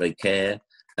 they care,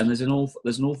 and there's an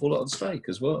awful lot at stake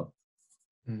as well.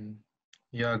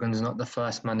 Jurgen's not the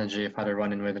first manager you've had a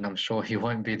run-in with, and I'm sure he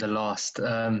won't be the last.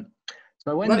 So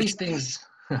when these things...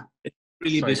 It's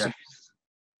really been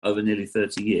over nearly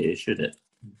 30 years, should it?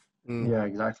 Yeah,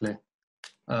 exactly.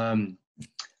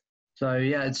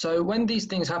 So when these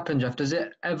things happen, Geoff, does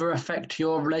it ever affect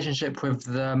your relationship with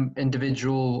the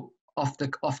individual off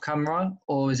camera,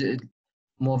 or is it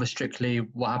more of a strictly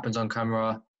what happens on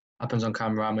camera,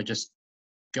 and we just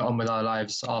get on with our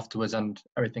lives afterwards and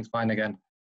everything's fine again?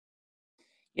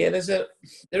 Yeah, there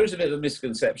is a bit of a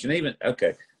misconception.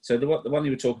 So the one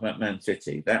you were talking about, Man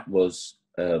City, that was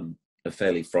a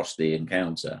fairly frosty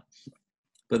encounter,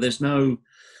 but there's no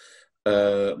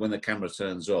when the camera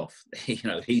turns off,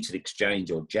 heated exchange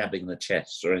or jabbing the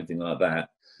chest or anything like that.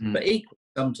 But equally,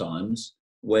 sometimes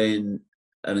when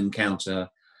an encounter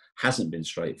hasn't been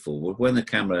straightforward, when the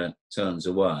camera turns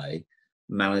away,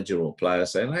 manager or player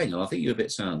say, well, hang on, I think you're a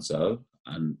bit so-and-so,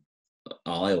 and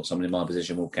I or someone in my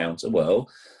position will counter, well,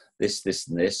 this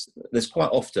and this. There's quite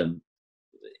often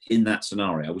in that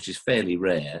scenario, which is fairly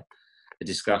rare, a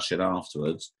discussion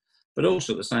afterwards. But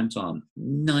also at the same time,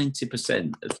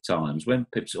 90% of times when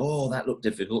people say, oh, that looked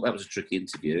difficult, that was a tricky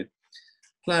interview,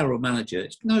 player or manager,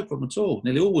 it's no problem at all.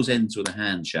 Nearly always ends with a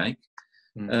handshake.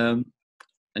 And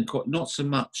not so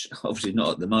much, obviously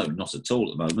not at the moment, not at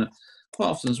all at the moment. Quite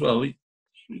often as well, you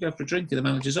go for a drink in the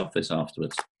manager's office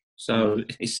afterwards. So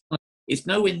it's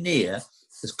nowhere near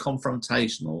as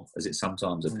confrontational as it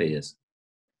sometimes appears.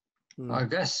 I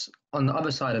guess on the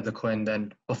other side of the coin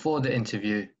then, before the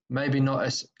interview, maybe not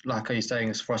as, like are you saying,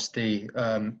 as frosty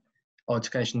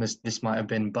altercation this might have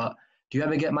been, but do you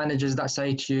ever get managers that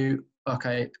say to you,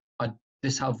 okay,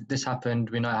 this happened,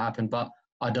 we know it happened, but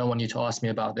I don't want you to ask me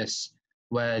about this,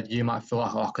 where you might feel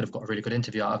like, I could have got a really good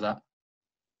interview out of that?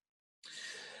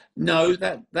 No,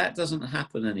 that doesn't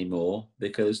happen anymore,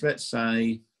 because let's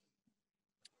say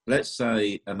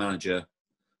a manager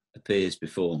appears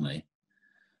before me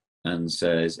and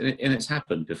says, and it's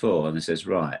happened before, and it says,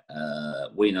 right,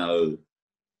 we know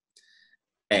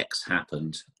X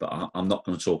happened, but I'm not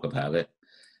going to talk about it.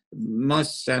 My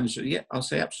stance, yeah, I'll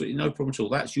say absolutely no problem at all.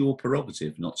 That's your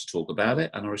prerogative not to talk about it,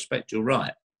 and I respect your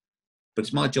right. But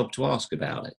it's my job to ask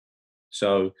about it.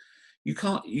 So you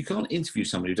can't interview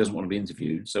somebody who doesn't want to be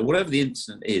interviewed. So whatever the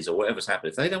incident is or whatever's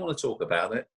happened, if they don't want to talk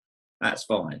about it, that's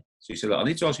fine. So you say, look, I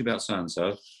need to ask you about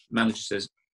so-and-so. Manager says,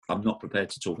 I'm not prepared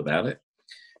to talk about it.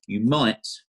 You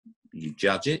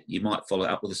judge it, you might follow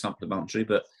it up with a supplementary,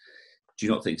 but do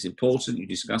you not think it's important? You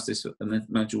discuss this, and then the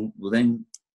manager will then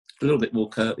a little bit more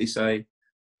curtly say,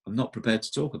 I'm not prepared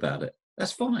to talk about it.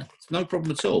 That's fine. It's no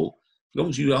problem at all, as long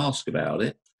as you ask about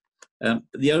it.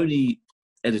 The only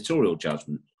editorial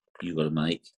judgment you've got to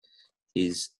make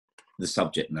is the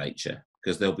subject nature,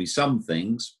 because there'll be some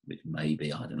things, which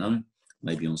maybe, I don't know,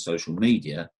 maybe on social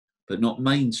media, but not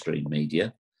mainstream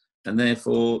media, and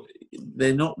therefore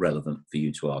they're not relevant for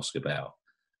you to ask about.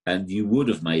 And you would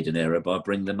have made an error by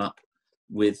bringing them up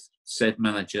with said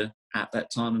manager at that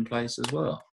time and place as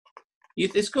well.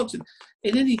 There's got to,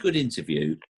 in any good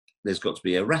interview, there's got to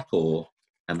be a rapport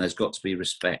and there's got to be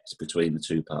respect between the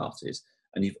two parties.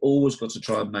 And you've always got to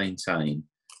try and maintain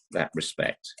that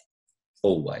respect,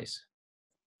 always.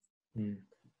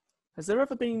 Has there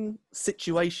ever been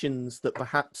situations that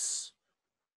perhaps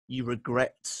you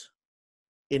regret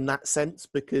in that sense?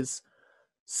 Because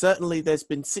certainly there's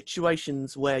been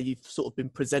situations where you've sort of been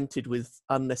presented with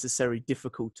unnecessary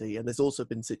difficulty, and there's also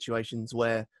been situations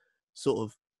where sort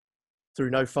of through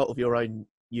no fault of your own,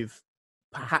 you've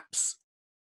perhaps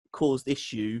caused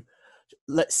issue.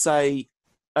 Let's say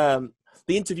the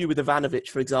interview with Ivanovic,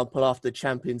 for example, after the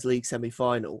Champions League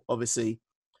semi-final, obviously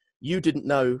you didn't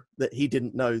know that he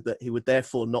didn't know that he would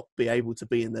therefore not be able to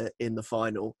be in the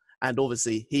final. And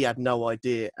obviously he had no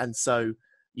idea. And so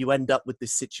you end up with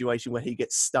this situation where he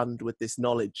gets stunned with this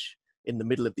knowledge in the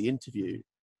middle of the interview.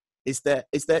 Is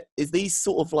these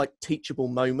sort of like teachable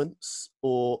moments,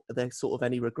 or are there sort of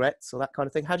any regrets or that kind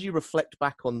of thing? How do you reflect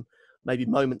back on maybe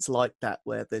moments like that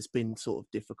where there's been sort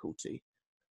of difficulty?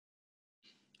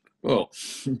 Well,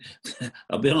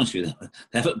 I'll be honest with you,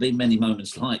 there haven't been many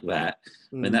moments like that.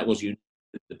 I mean, that was the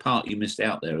part you missed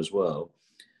out there as well,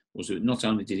 was that not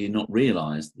only did he not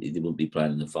realise that he wouldn't be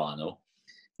playing in the final,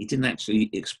 he didn't actually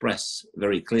express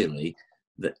very clearly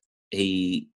that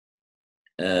he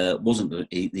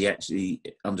he actually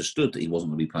understood that he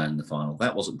wasn't going to be playing in the final.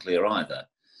 That wasn't clear either.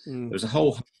 There was a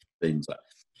whole thing.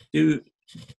 Do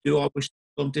I wish it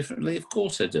had gone differently? Of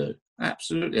course I do.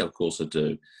 Absolutely, of course I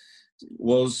do.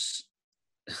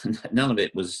 None of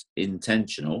it was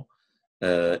intentional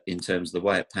in terms of the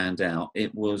way it panned out.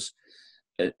 It was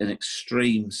an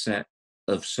extreme set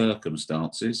of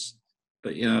circumstances.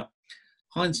 But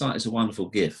hindsight is a wonderful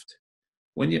gift.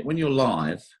 When you're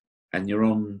live and you're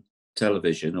on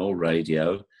television or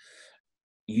radio,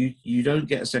 you don't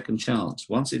get a second chance.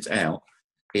 Once it's out,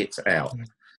 it's out.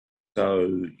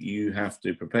 So you have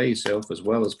to prepare yourself as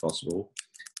well as possible.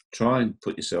 Try and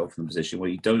put yourself in a position where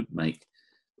you don't make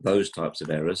those types of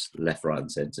errors, left, right, and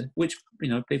centre. Which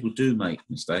people do make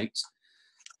mistakes.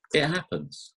 It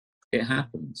happens. It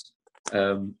happens.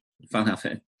 Fun enough,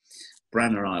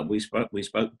 Bran and I we spoke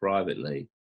privately,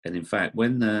 and in fact,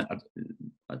 when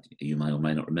you may or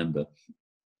may not remember,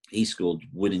 he scored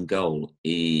winning goal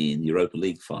in the Europa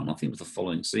League final. I think it was the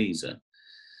following season.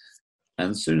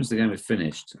 And as soon as the game had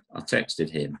finished, I texted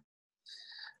him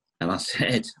and I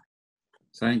said,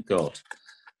 thank God.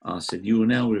 I said, you will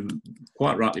now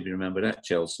quite rightly be remembered at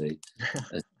Chelsea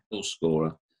as a goal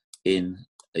scorer in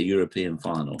a European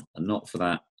final, and not for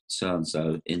that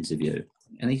so-and-so interview.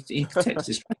 And he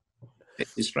texted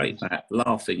straight back,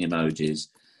 laughing emojis.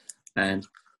 And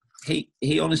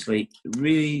he honestly,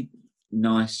 really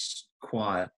nice,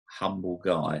 quiet, humble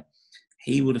guy.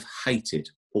 He would have hated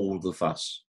all the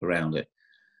fuss around it.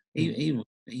 I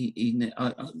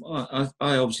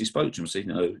obviously spoke to him and said,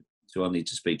 do I need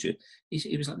to speak to you?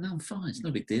 He was like, no, I'm fine. It's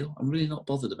no big deal. I'm really not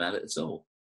bothered about it at all.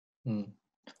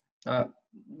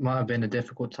 Might have been a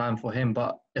difficult time for him,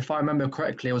 but if I remember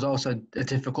correctly, it was also a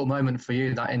difficult moment for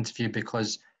you, that interview,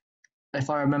 because if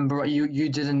I remember right, you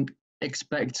didn't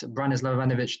expect Branislav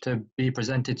Ivanovic to be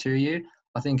presented to you.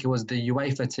 I think it was the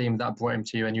UEFA team that brought him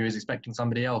to you, and you was expecting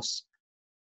somebody else.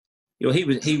 He was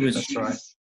That's right.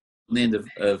 on the end of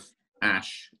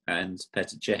Ash and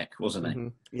Petr Cech, wasn't he? Mm-hmm.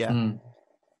 Yeah.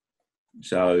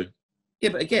 So, yeah,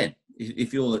 but again,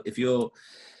 if you're,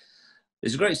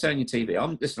 there's a great saying on TV.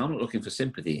 I'm not looking for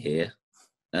sympathy here.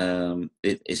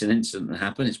 It's an incident that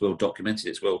happened. It's well documented.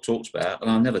 It's well talked about,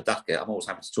 and I'll never duck it. I'm always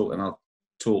happy to talk, and I'll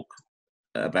talk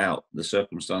about the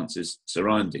circumstances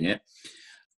surrounding it.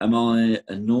 Am I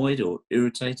annoyed or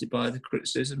irritated by the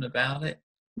criticism about it?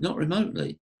 Not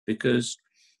remotely, because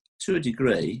to a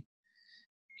degree,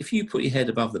 if you put your head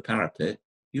above the parapet,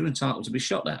 you're entitled to be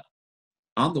shot at.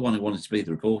 I'm the one who wanted to be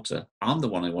the reporter. I'm the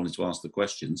one who wanted to ask the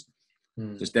questions.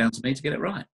 It's down to me to get it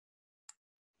right.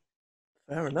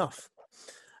 Fair enough.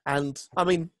 And I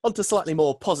mean, onto slightly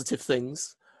more positive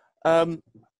things. Bringing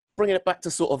it back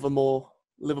to sort of a more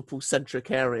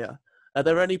Liverpool-centric area, are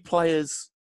there any players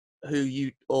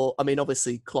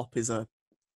obviously Klopp is a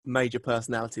major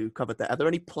personality who covered that. Are there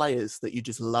any players that you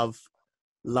just love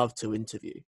to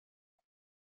interview?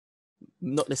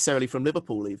 Not necessarily from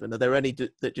Liverpool even. Are there any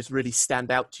that just really stand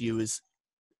out to you as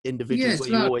individuals where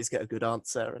you always get a good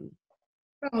answer?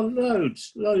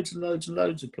 Loads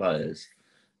of players.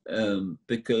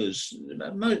 Because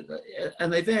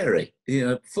and they vary.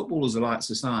 Footballers are like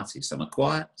society. Some are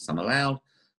quiet, some are loud,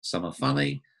 some are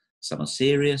funny, some are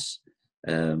serious.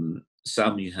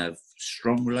 Some you have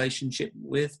strong relationship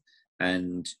with,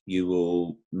 and you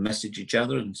will message each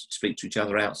other and speak to each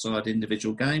other outside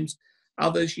individual games.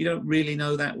 Others you don't really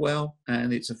know that well,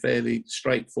 and it's a fairly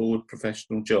straightforward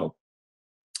professional job.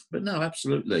 But no,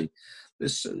 absolutely.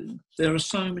 There are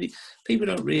so many people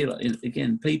don't realise.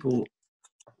 Again, people.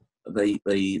 There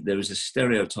is a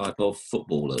stereotype of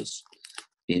footballers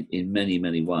in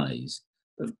many ways.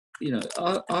 But,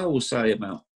 I will say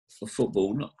about the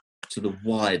football, not to the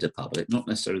wider public, not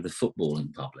necessarily the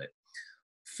footballing public.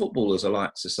 Footballers are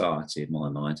like society in my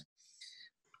mind.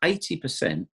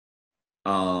 80%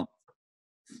 are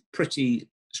pretty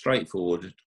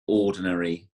straightforward,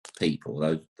 ordinary people,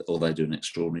 although they do an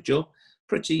extraordinary job.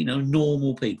 Pretty,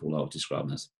 normal people, I would describe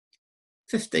them as.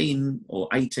 15 or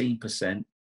 18%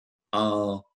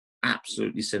 are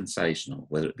absolutely sensational,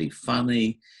 whether it be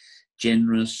funny,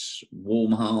 generous,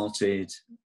 warm-hearted,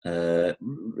 who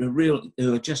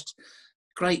are just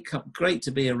great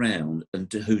to be around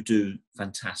and who do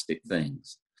fantastic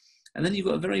things. And then you've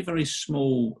got a very, very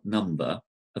small number,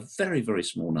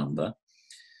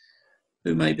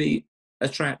 who maybe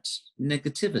attract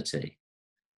negativity,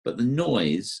 but the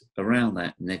noise around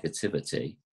that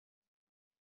negativity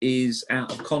is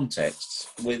out of context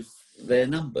with their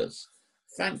numbers.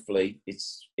 Thankfully,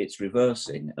 it's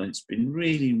reversing, and it's been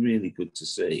really, really good to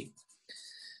see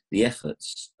the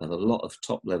efforts of a lot of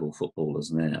top-level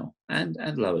footballers now, and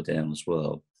lower down as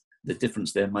well, the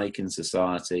difference they're making in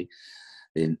society,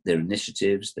 their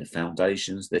initiatives, their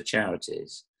foundations, their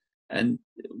charities. And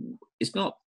it's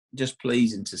not just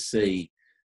pleasing to see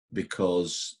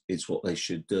because it's what they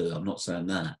should do. I'm not saying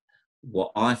that.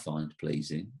 What I find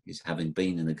pleasing is, having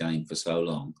been in the game for so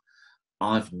long,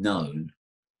 I've known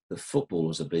the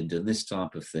footballers have been doing this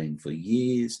type of thing for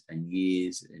years and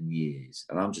years and years.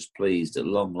 And I'm just pleased at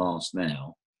long last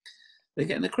now, they're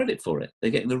getting the credit for it.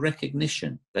 They're getting the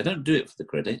recognition. They don't do it for the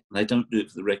credit, and they don't do it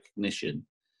for the recognition.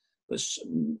 But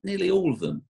nearly all of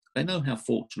them, they know how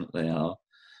fortunate they are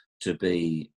to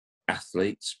be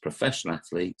athletes, professional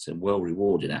athletes, and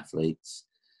well-rewarded athletes.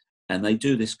 And they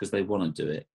do this because they want to do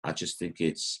it. I just think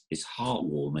it's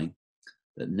heartwarming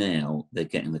that now they're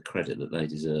getting the credit that they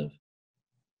deserve.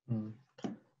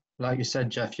 Like you said,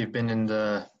 Geoff, you've been in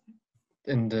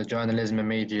the journalism and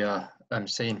media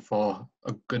scene for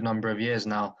a good number of years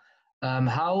now.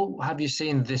 How have you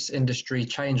seen this industry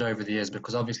change over the years?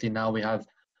 Because obviously now we have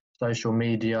social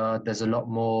media. There's a lot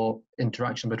more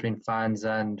interaction between fans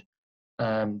and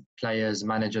players,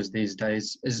 managers these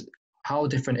days. How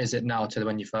different is it now to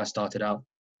when you first started out?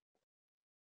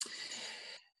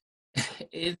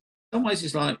 In some ways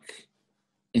it's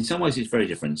very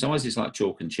different. In some ways it's like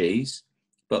chalk and cheese.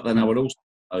 But then I would also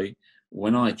say,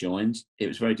 when I joined, it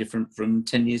was very different from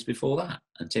 10 years before that.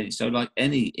 So like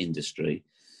any industry,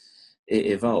 it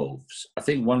evolves. I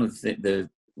think one of the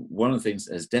things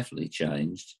that has definitely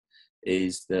changed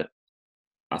is that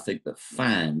I think that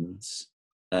fans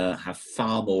have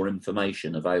far more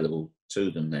information available to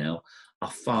them now,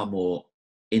 are far more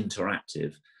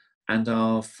interactive, and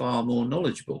are far more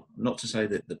knowledgeable. Not to say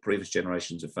that the previous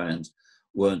generations of fans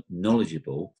weren't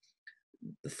knowledgeable.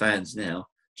 The fans now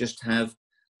just have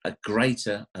a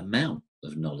greater amount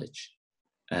of knowledge,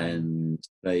 and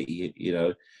they,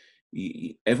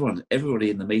 everybody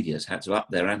in the media has had to up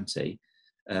their ante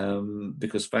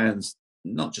because fans,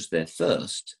 not just their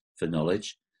thirst for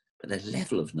knowledge, but their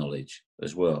level of knowledge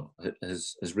as well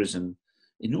has risen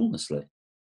enormously.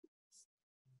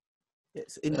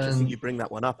 It's interesting you bring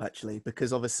that one up, actually,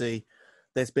 because obviously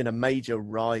there's been a major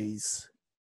rise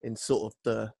in sort of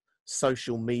the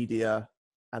social media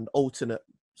and alternate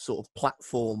sort of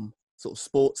platform, sort of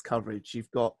sports coverage.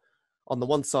 You've got, on the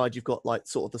one side, you've got like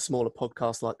sort of the smaller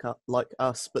podcasts like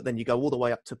us, but then you go all the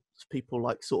way up to people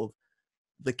like sort of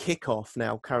the Kickoff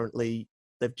now. Currently,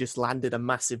 they've just landed a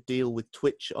massive deal with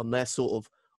Twitch on their sort of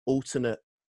alternate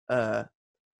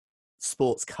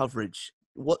sports coverage.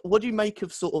 What do you make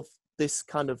of sort of this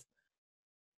kind of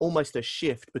almost a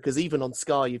shift? Because even on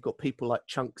Sky, you've got people like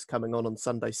Chunks coming on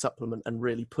Sunday Supplement and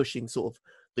really pushing sort of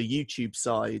the YouTube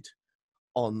side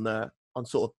on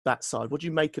sort of that side. What do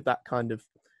you make of that kind of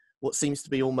what seems to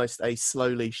be almost a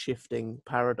slowly shifting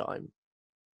paradigm?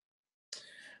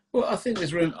 Well, I think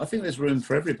there's room. I think there's room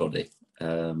for everybody,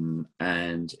 and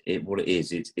what it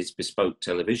is, it's bespoke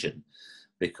television,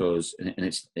 because and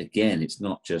it's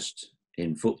not just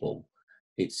in football,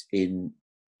 it's in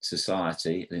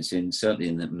society, and it's certainly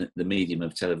in the medium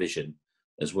of television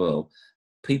as well.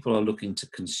 People are looking to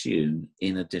consume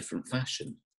in a different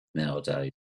fashion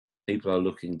nowadays. People are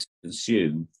looking to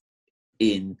consume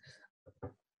in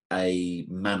a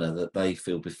manner that they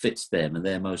feel befits them and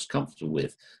they're most comfortable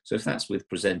with. So if that's with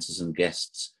presenters and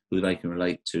guests who they can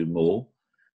relate to more,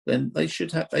 then they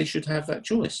should have that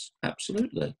choice.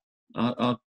 Absolutely.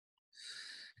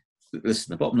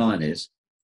 Listen, the bottom line is,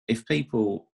 if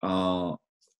people are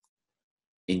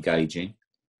engaging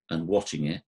and watching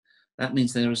it, that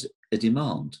means there is a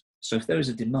demand. So if there is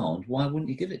a demand, why wouldn't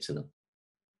you give it to them?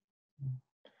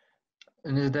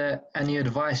 And is there any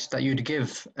advice that you'd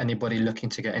give anybody looking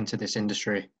to get into this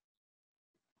industry?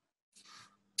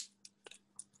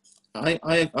 I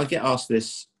get asked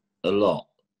this a lot.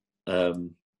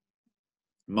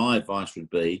 My advice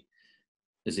would be,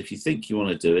 is if you think you want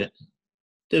to do it,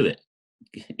 do it.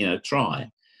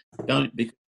 Try. Don't,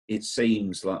 because it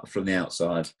seems like from the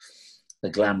outside a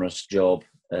glamorous job,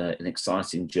 an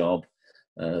exciting job,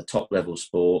 top level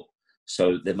sport.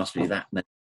 So there must be that many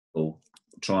people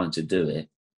trying to do it.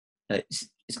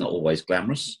 It's not always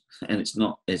glamorous, and it's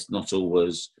not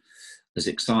always as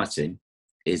exciting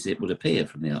as it would appear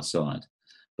from the outside.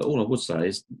 But all I would say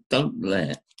is, don't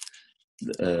let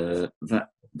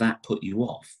that put you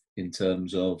off in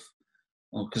terms of,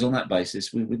 because on that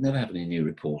basis we'd never have any new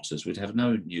reporters, we'd have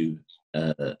no new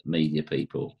media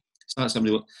people. It's like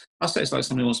somebody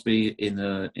wants to be in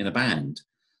a band,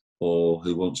 or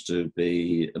who wants to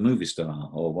be a movie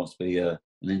star, or wants to be an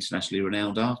internationally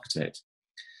renowned architect.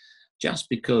 Just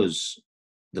because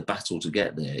the battle to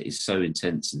get there is so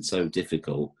intense and so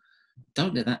difficult,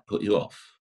 don't let that put you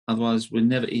off. Otherwise, we'll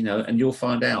never, and you'll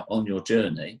find out on your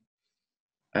journey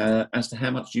as to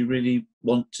how much you really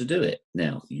want to do it.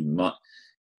 Now, you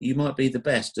might be the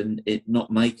best and it not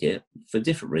make it for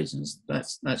different reasons.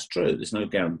 That's true. There's no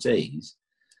guarantees.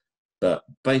 But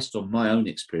based on my own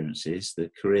experiences,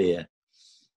 the career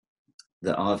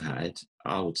that I've had,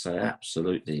 I would say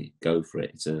absolutely go for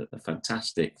it. It's a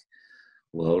fantastic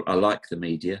world. I like the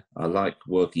media. I like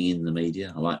working in the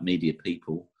media. I like media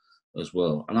people as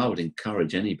well. And I would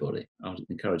encourage anybody,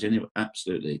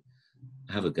 absolutely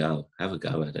have a go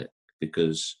at it,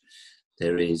 because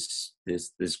there's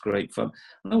great fun.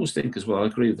 And I always think as well, I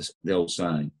agree with the old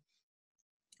saying,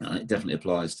 and it definitely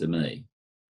applies to me.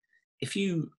 If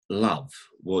you love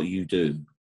what you do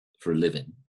for a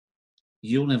living,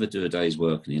 you'll never do a day's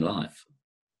work in your life.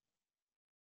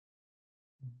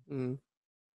 Mm.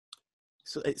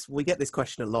 So we get this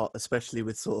question a lot, especially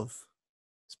with sort of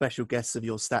special guests of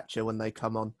your stature when they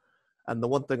come on. And the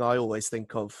one thing I always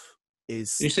think of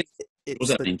is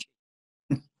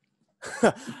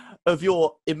of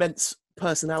your immense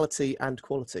personality and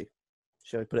quality.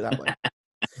 Shall we put it that way?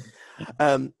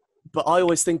 But I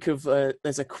always think of,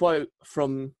 there's a quote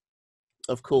from,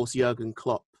 of course, Jurgen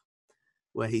Klopp,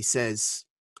 where he says,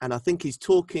 and I think he's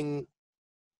talking,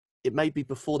 it may be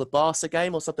before the Barca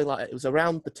game or something like that. It was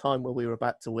around the time where we were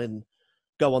about to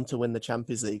go on to win the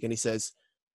Champions League. And he says,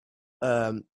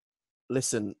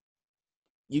 listen,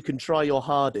 you can try your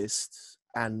hardest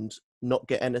and not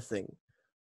get anything,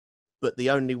 but the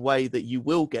only way that you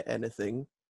will get anything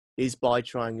is by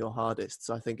trying your hardest.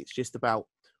 So I think it's just about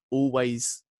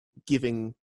always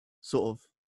giving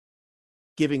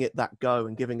it that go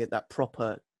and giving it that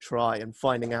proper try and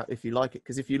finding out if you like it.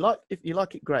 Because if you like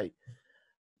it, great,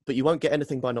 but you won't get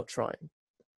anything by not trying.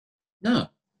 No,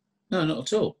 not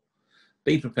at all.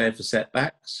 Be prepared for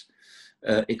setbacks.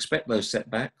 Expect those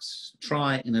setbacks.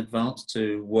 Try in advance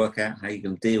to work out how you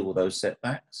can deal with those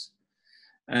setbacks.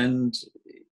 And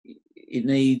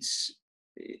it's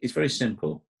very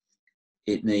simple.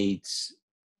 It needs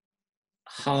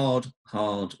hard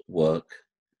work.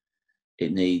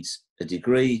 It needs a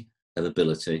degree of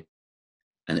ability,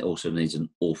 and it also needs an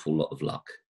awful lot of luck.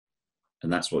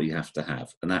 And that's what you have to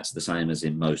have. And that's the same as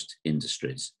in most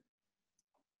industries.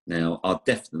 Now, I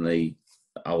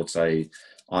would say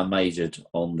I majored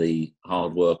on the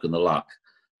hard work and the luck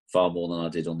far more than I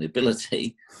did on the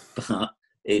ability. But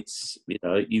it's, if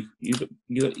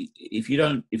you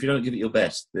don't give it your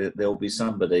best, there'll be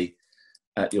somebody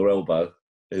at your elbow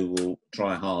who will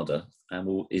try harder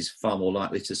and is far more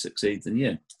likely to succeed than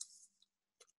you.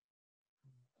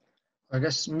 I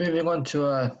guess moving on to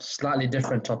a slightly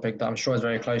different topic that I'm sure is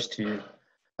very close to you,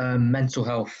 mental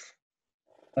health.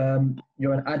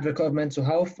 You're an advocate of mental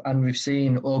health, and we've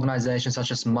seen organisations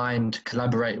such as Mind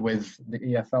collaborate with the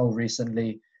EFL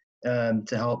recently to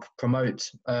help promote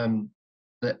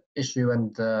the issue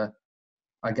and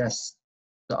I guess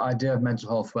the idea of mental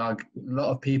health, where a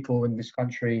lot of people in this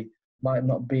country might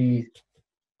not be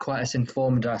quite as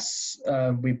informed as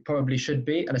we probably should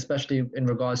be, and especially in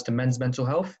regards to men's mental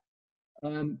health.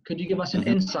 Could you give us an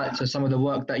insight to some of the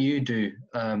work that you do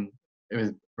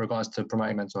with regards to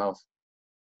promoting mental health?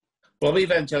 Well, I'm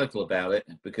evangelical about it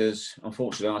because,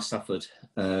 unfortunately, I suffered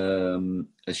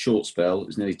a short spell. It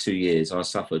was nearly 2 years. I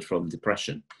suffered from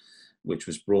depression, which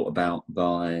was brought about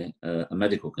by a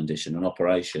medical condition, an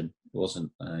operation. It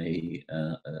wasn't a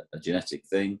genetic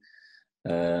thing.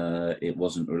 It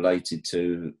wasn't related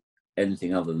to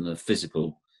anything other than a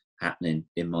physical happening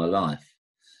in my life.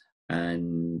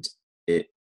 And it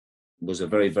was a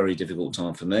very, very difficult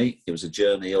time for me. It was a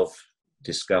journey of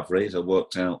discovery as I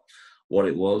worked out what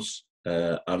it was.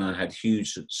 And I had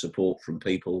huge support from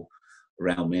people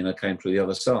around me, and I came through the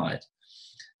other side.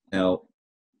 Now,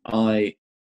 I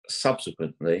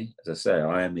subsequently, as I say,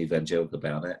 I am evangelical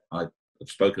about it. I've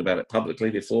spoken about it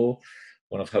publicly before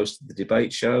when I've hosted the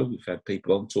debate show. We've had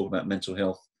people on talking about mental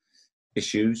health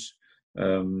issues.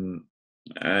 And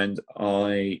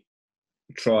I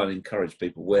try and encourage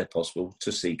people where possible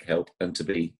to seek help and to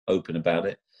be open about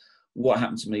it. What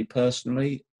happened to me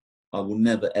personally, I will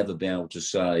never, ever be able to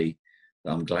say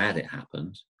that I'm glad it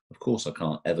happened. Of course, I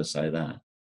can't ever say that.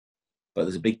 But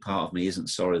there's a big part of me isn't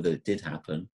sorry that it did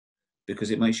happen,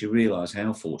 because it makes you realise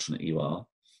how fortunate you are.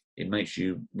 It makes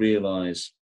you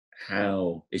realise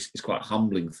how it's quite a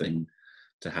humbling thing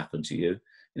to happen to you.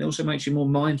 It also makes you more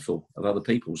mindful of other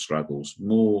people's struggles,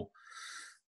 more,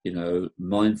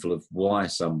 mindful of why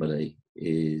somebody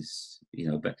is,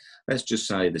 but let's just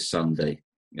say this Sunday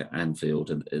at Anfield,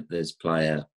 and there's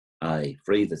player A,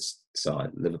 for either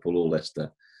side, Liverpool or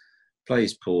Leicester,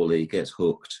 plays poorly, gets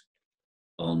hooked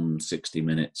on 60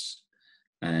 minutes,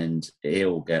 and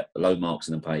he'll get low marks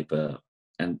in the paper.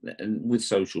 And with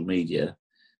social media,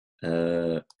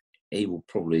 he will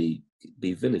probably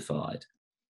be vilified.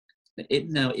 It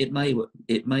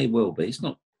may well be. It's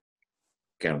not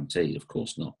guaranteed, of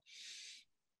course not.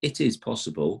 It is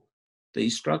possible that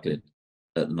he's struggling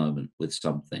at the moment with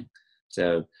something.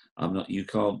 So you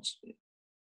can't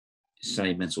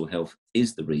say mental health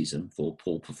is the reason for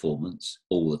poor performance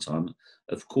all the time.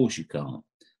 Of course you can't.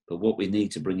 But what we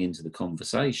need to bring into the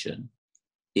conversation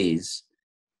is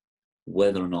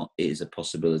whether or not it is a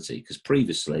possibility. Because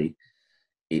previously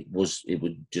it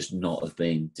would just not have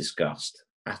been discussed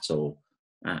at all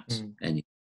any.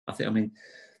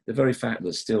 The very fact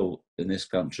that still in this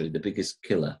country the biggest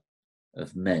killer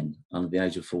of men under the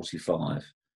age of 45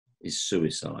 is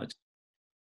suicide.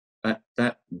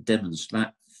 That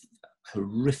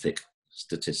horrific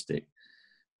statistic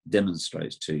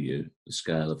demonstrates to you the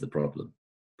scale of the problem.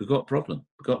 We've got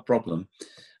a problem,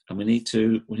 and we need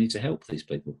to help these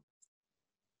people.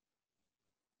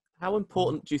 How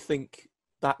important do you think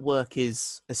that work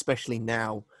is, especially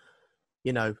now?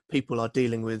 People are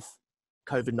dealing with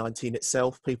COVID-19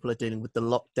 itself, people are dealing with the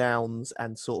lockdowns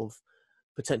and sort of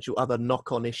potential other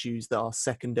knock-on issues that are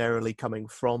secondarily coming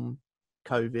from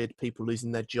COVID, people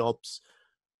losing their jobs.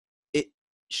 It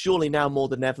surely now more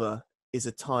than ever is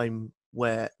a time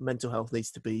where mental health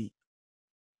needs to be,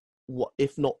 what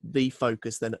if not the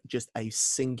focus, then just a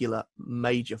singular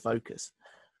major focus.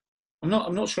 I'm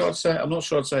not sure I'd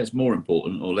say it's more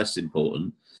important or less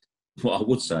important. What I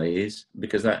would say is,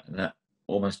 because that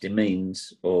almost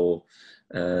demeans or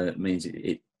means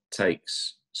it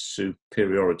takes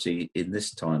superiority in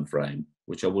this time frame,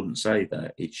 which I wouldn't say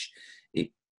that.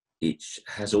 It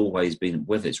has always been,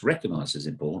 whether it's recognised as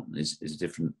important is a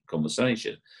different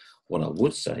conversation. What I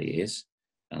would say is,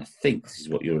 and I think this is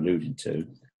what you're alluding to,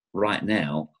 right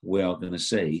now we are going to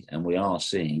see, and we are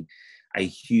seeing, a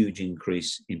huge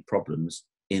increase in problems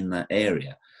in that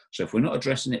area. So if we're not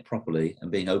addressing it properly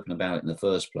and being open about it in the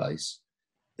first place,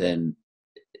 then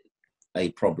a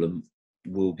problem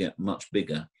will get much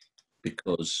bigger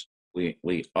because we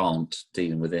aren't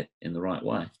dealing with it in the right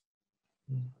way.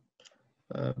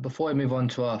 Before we move on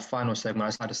to our final segment, I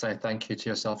just had to say thank you to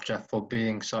yourself, Geoff, for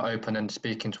being so open and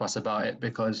speaking to us about it,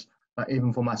 because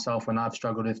even for myself, when I've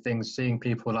struggled with things, seeing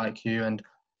people like you and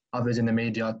others in the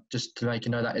media, just to make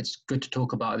you know that it's good to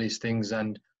talk about these things,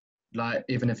 and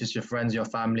even if it's your friends, your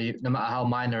family, no matter how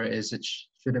minor it is, it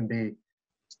shouldn't be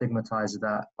stigmatized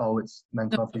that, it's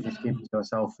mental health, you just keep it to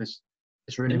yourself. It's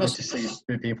it's really good to see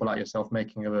people like yourself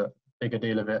making a bigger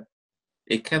deal of it.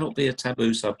 It cannot be a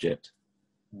taboo subject.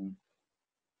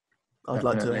 I'd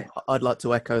like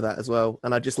to echo that as well.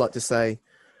 And I'd just like to say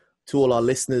to all our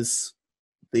listeners,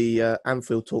 the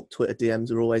Anfield Talk Twitter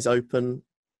DMs are always open.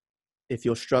 If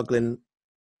you're struggling,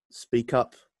 speak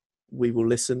up. We will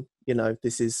listen. You know,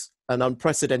 this is an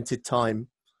unprecedented time.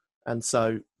 And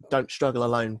so don't struggle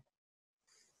alone.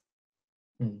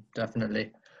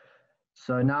 Definitely.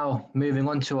 So now moving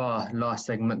on to our last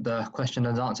segment, the question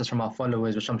and answers from our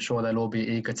followers, which I'm sure they'll all be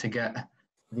eager to get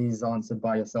these answered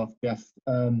by yourself, Geoff.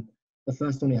 The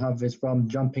first one we have is from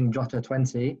Jumping Jota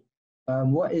 20.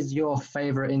 What is your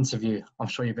favourite interview? I'm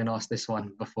sure you've been asked this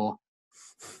one before.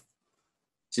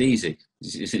 It's easy.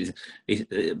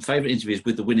 Favourite interview is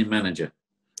with the winning manager.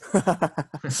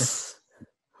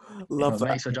 Love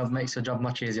that. Makes your job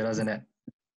much easier, doesn't it?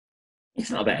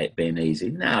 It's not about it being easy.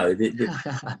 No,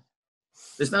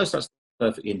 there's no such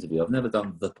perfect interview. I've never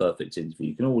done the perfect interview.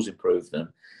 You can always improve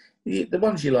them. The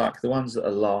ones you like, the ones that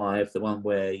are live, the one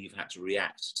where you've had to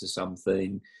react to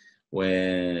something,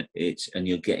 where and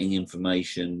you're getting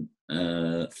information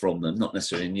from them, not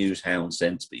necessarily a news hound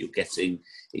sense, but you're getting,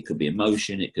 it could be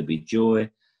emotion, it could be joy.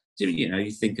 You know,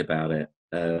 you think about it.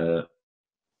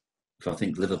 If I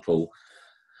think Liverpool,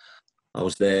 I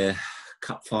was there,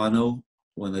 cup final,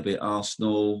 when they beat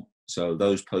Arsenal. So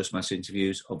those post-match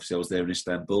interviews, obviously I was there in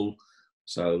Istanbul.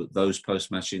 So those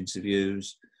post-match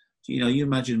interviews, you know, you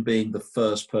imagine being the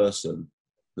first person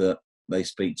that they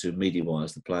speak to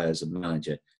media-wise, the players and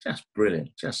manager. Just brilliant.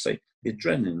 Just see the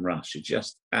adrenaline rush is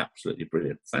just absolutely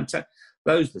brilliant. Fantastic.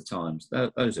 Those are the times.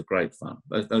 Those are great fun.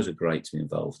 Those are great to be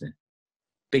involved in.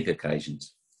 Big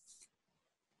occasions.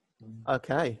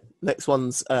 Okay. Next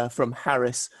one's from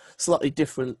Harris. Slightly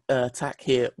different tack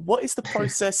here. What is the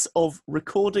process of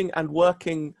recording and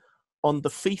working on the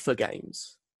FIFA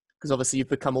games? Because obviously you've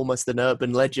become almost an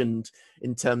urban legend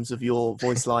in terms of your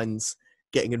voice lines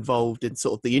getting involved in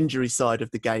sort of the injury side of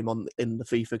the game in the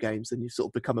FIFA games, and you've sort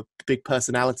of become a big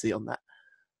personality on that.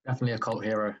 Definitely a cult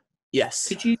hero. Yes.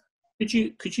 Could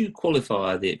you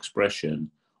qualify the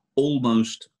expression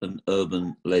almost an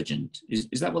urban legend? Is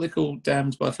that what they call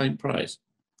damned by faint praise?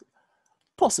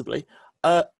 Possibly.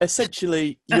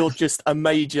 Essentially, you're just a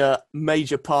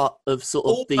major part of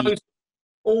sort of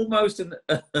almost an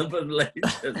urban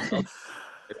legend.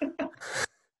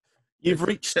 You've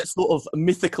reached sort of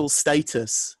mythical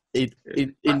status. That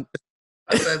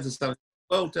sounds like,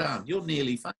 well done. You're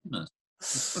nearly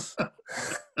famous.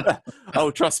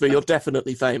 Oh, trust me, you're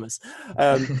definitely famous.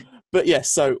 But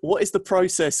yes, so what is the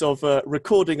process of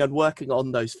recording and working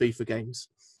on those FIFA games?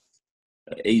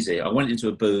 Easy. I went into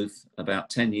a booth about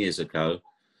 10 years ago,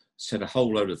 said a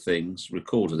whole load of things,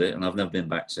 recorded it, and I've never been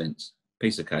back since.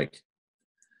 Piece of cake.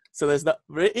 So there's no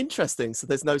very interesting. So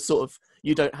there's no sort of,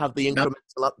 you don't have the incremental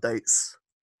updates.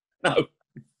 No.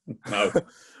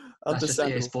 That's just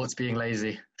EA Sports being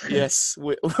lazy. Yes,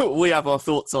 we have our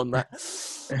thoughts on that.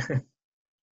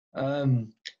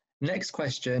 Next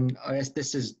question. I guess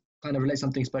this is kind of relates to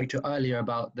something you spoke to earlier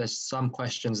about there's some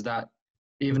questions that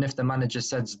even if the manager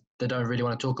says they don't really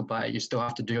want to talk about it, you still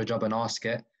have to do your job and ask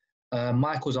it.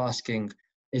 Michael's asking,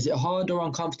 is it hard or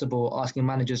uncomfortable asking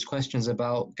managers questions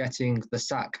about getting the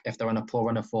sack if they're on a poor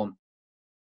run of form?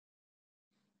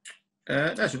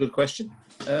 That's a good question.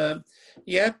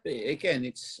 Yeah,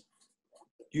 again,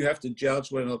 you have to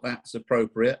judge whether that's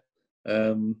appropriate.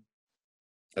 And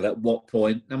at what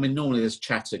point? I mean, normally there's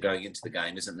chatter going into the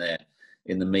game, isn't there,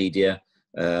 in the media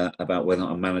about whether or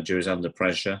not a manager is under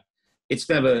pressure. It's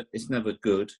never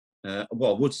good.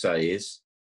 What I would say is,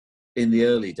 in the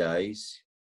early days,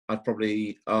 I'd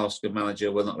probably ask a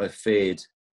manager whether or not they feared,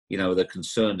 they're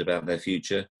concerned about their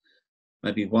future.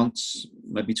 Maybe once,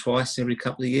 maybe twice every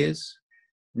couple of years.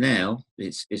 Now,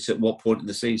 it's at what point in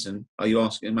the season are you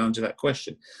asking a manager that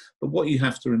question? But what you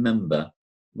have to remember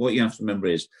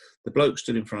is the bloke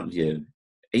stood in front of you.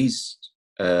 He's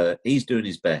doing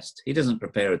his best. He doesn't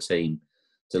prepare a team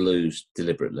to lose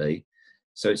deliberately.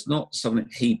 So it's not something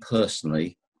he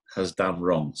personally has done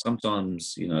wrong.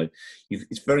 Sometimes,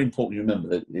 it's very important to remember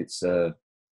that it's a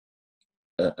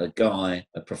guy,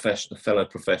 a fellow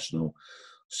professional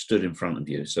stood in front of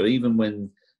you. So even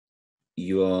when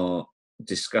you are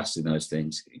discussing those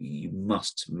things, you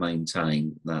must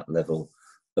maintain that level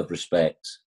of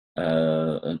respect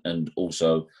and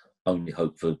also only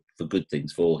hope for good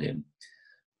things for him.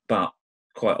 But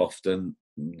quite often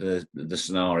the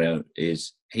scenario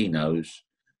is he knows,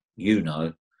 you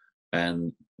know,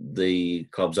 and the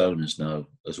club's owners know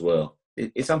as well.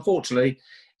 It's unfortunately,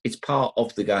 it's part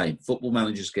of the game. Football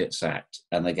managers get sacked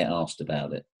and they get asked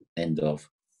about it. End of.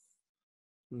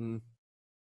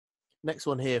 Next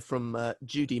one here from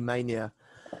Judy Mania.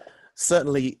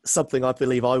 Certainly something I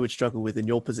believe I would struggle with in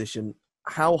your position.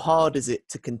 How hard is it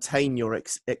to contain your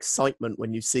excitement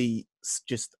when you see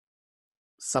just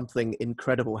something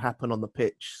incredible happen on the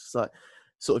pitch? So,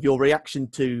 sort of your reaction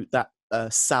to that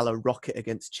Salah rocket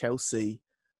against Chelsea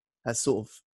has sort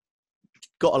of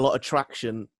got a lot of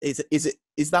traction. Is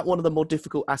that one of the more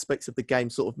difficult aspects of the game,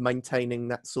 sort of maintaining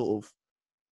that sort of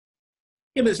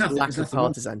lack of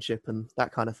partisanship and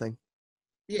that kind of thing?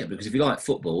 Yeah, because if you like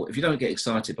football, if you don't get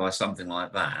excited by something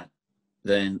like that,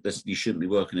 then you shouldn't be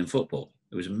working in football.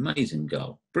 It was an amazing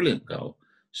goal, brilliant goal.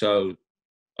 So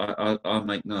I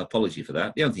make no apology for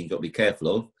that. The only thing you've got to be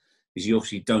careful of is you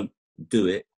obviously don't do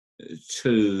it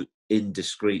too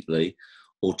indiscreetly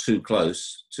or too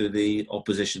close to the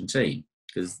opposition team,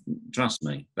 because trust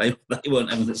me, they weren't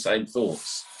having the same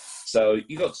thoughts. So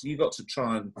you got to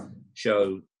try and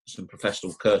show some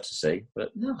professional courtesy, but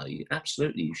no, you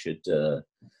should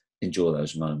enjoy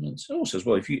those moments. Also, as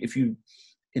well, if you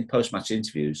in post-match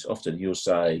interviews, often you'll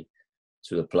say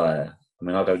to the player, I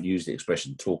mean, I don't use the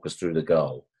expression "talk us through the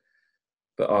goal,"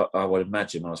 but I would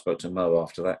imagine when I spoke to Mo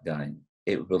after that game,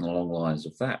 it would be on the long lines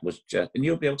of that was just, and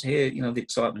you'll be able to hear, the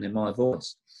excitement in my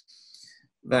voice.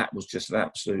 That was just an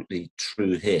absolutely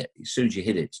true hit. As soon as you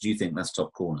hit it, did you think that's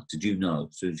top corner? Did you know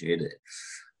as soon as you hit it?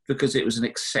 Because it was an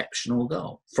exceptional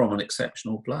goal from an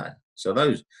exceptional player. So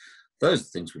those are the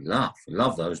things we love. We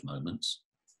love those moments.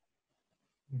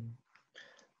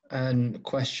 And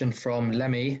question from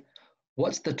Lemmy.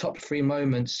 What's the top 3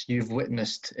 moments you've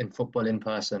witnessed in football in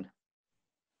person?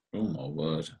 Oh, my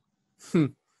word.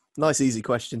 Nice, easy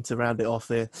question to round it off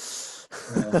here.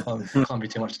 Can't be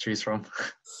too much to choose from.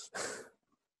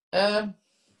 I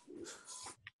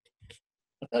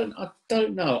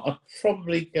don't know. I'd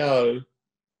probably go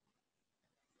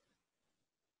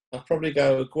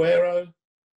Aguero,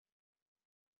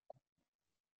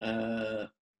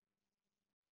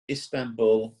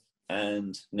 Istanbul,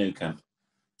 and Nou Camp.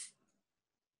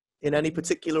 In any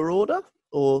particular order,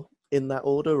 or in that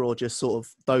order, or just sort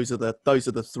of those are the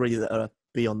 3 that are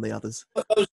beyond the others?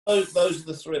 Those are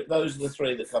the 3. Those are the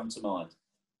 3 that come to mind.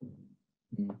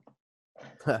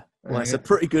 Well, it's a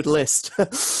pretty good list.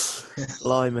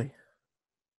 Blimey.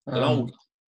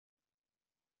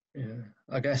 Yeah.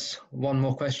 I guess one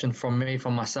more question from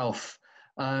myself.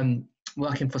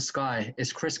 Working for Sky,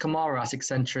 is Chris Kamara as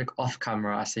eccentric off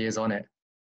camera as he is on it?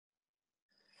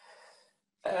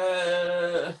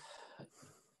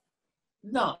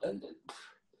 No.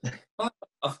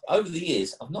 Over the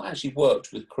years, I've not actually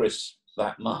worked with Chris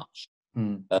that much.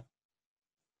 But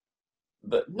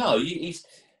no,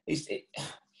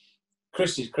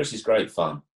 Chris is great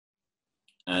fun,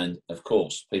 and of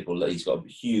course, he's got a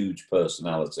huge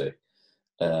personality,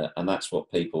 and that's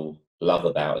what people love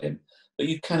about him. But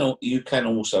you can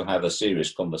also have a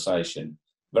serious conversation.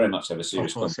 Very much have a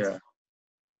serious conversation.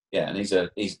 Yeah, and he's a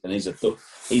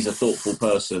thoughtful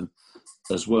person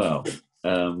as well.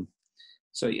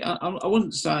 So yeah, I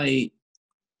wouldn't say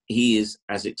he is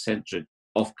as eccentric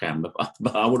off camera,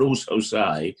 but I would also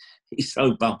say he's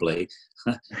so bubbly.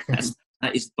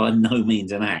 That is by no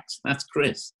means an act. That's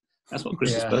Chris. That's what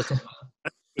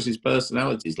Chris's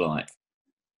personality is like.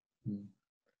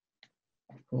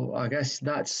 Well, I guess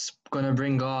that's going to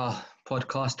bring our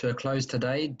podcast to a close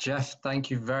today. Geoff,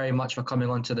 thank you very much for coming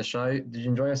on to the show. Did you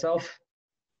enjoy yourself?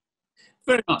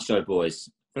 Very much so, boys.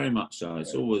 Very much so.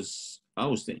 It's always, I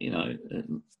always think,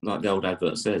 like the old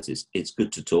advert says, it's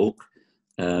good to talk.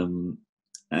 And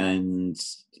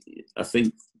I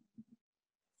think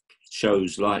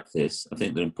shows like this, I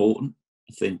think they're important.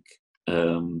 I think,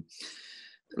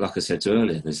 like I said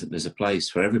earlier, there's a place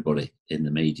for everybody in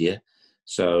the media.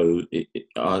 So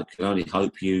I can only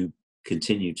hope you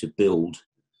continue to build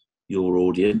your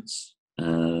audience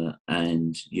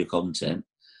and your content.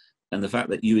 And the fact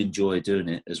that you enjoy doing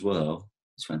it as well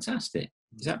is fantastic.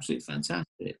 It's absolutely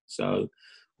fantastic. So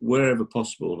wherever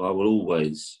possible, I will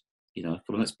always, come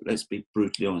on, let's be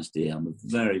brutally honest here. I'm a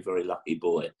very, very lucky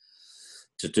boy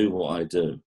to do what I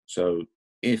do. So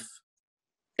if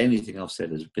anything I've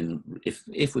said has been,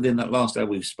 if within that last hour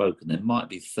we've spoken, there might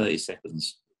be 30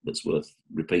 seconds that's worth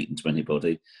repeating to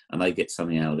anybody and they get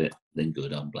something out of it, then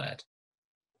good, I'm glad.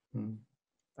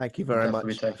 Thank you very much.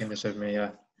 For taking this with me, yeah.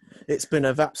 It's been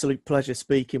an absolute pleasure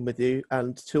speaking with you,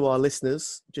 and to our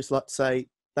listeners, just like to say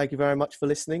thank you very much for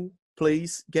listening.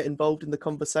 Please get involved in the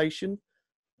conversation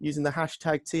using the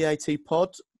hashtag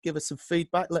TATpod. Give us some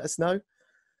feedback, let us know.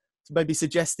 To maybe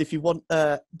suggest if you want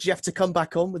Geoff to come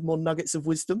back on with more nuggets of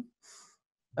wisdom.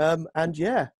 And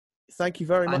yeah, thank you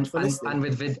very much for listening. And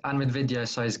with video,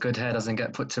 so his good hair doesn't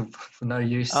get put to for no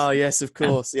use. Oh, yes, of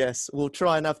course. Yes. We'll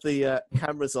try and have the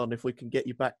cameras on if we can get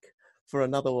you back for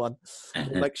another one.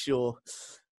 We'll make sure.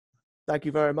 Thank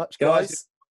you very much, guys.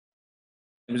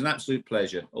 It was an absolute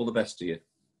pleasure. All the best to you.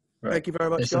 Right. Thank you very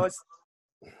much, guys.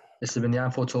 This has been the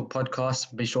Anfield Talk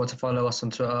podcast. Be sure to follow us on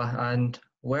Twitter, and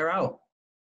we're out.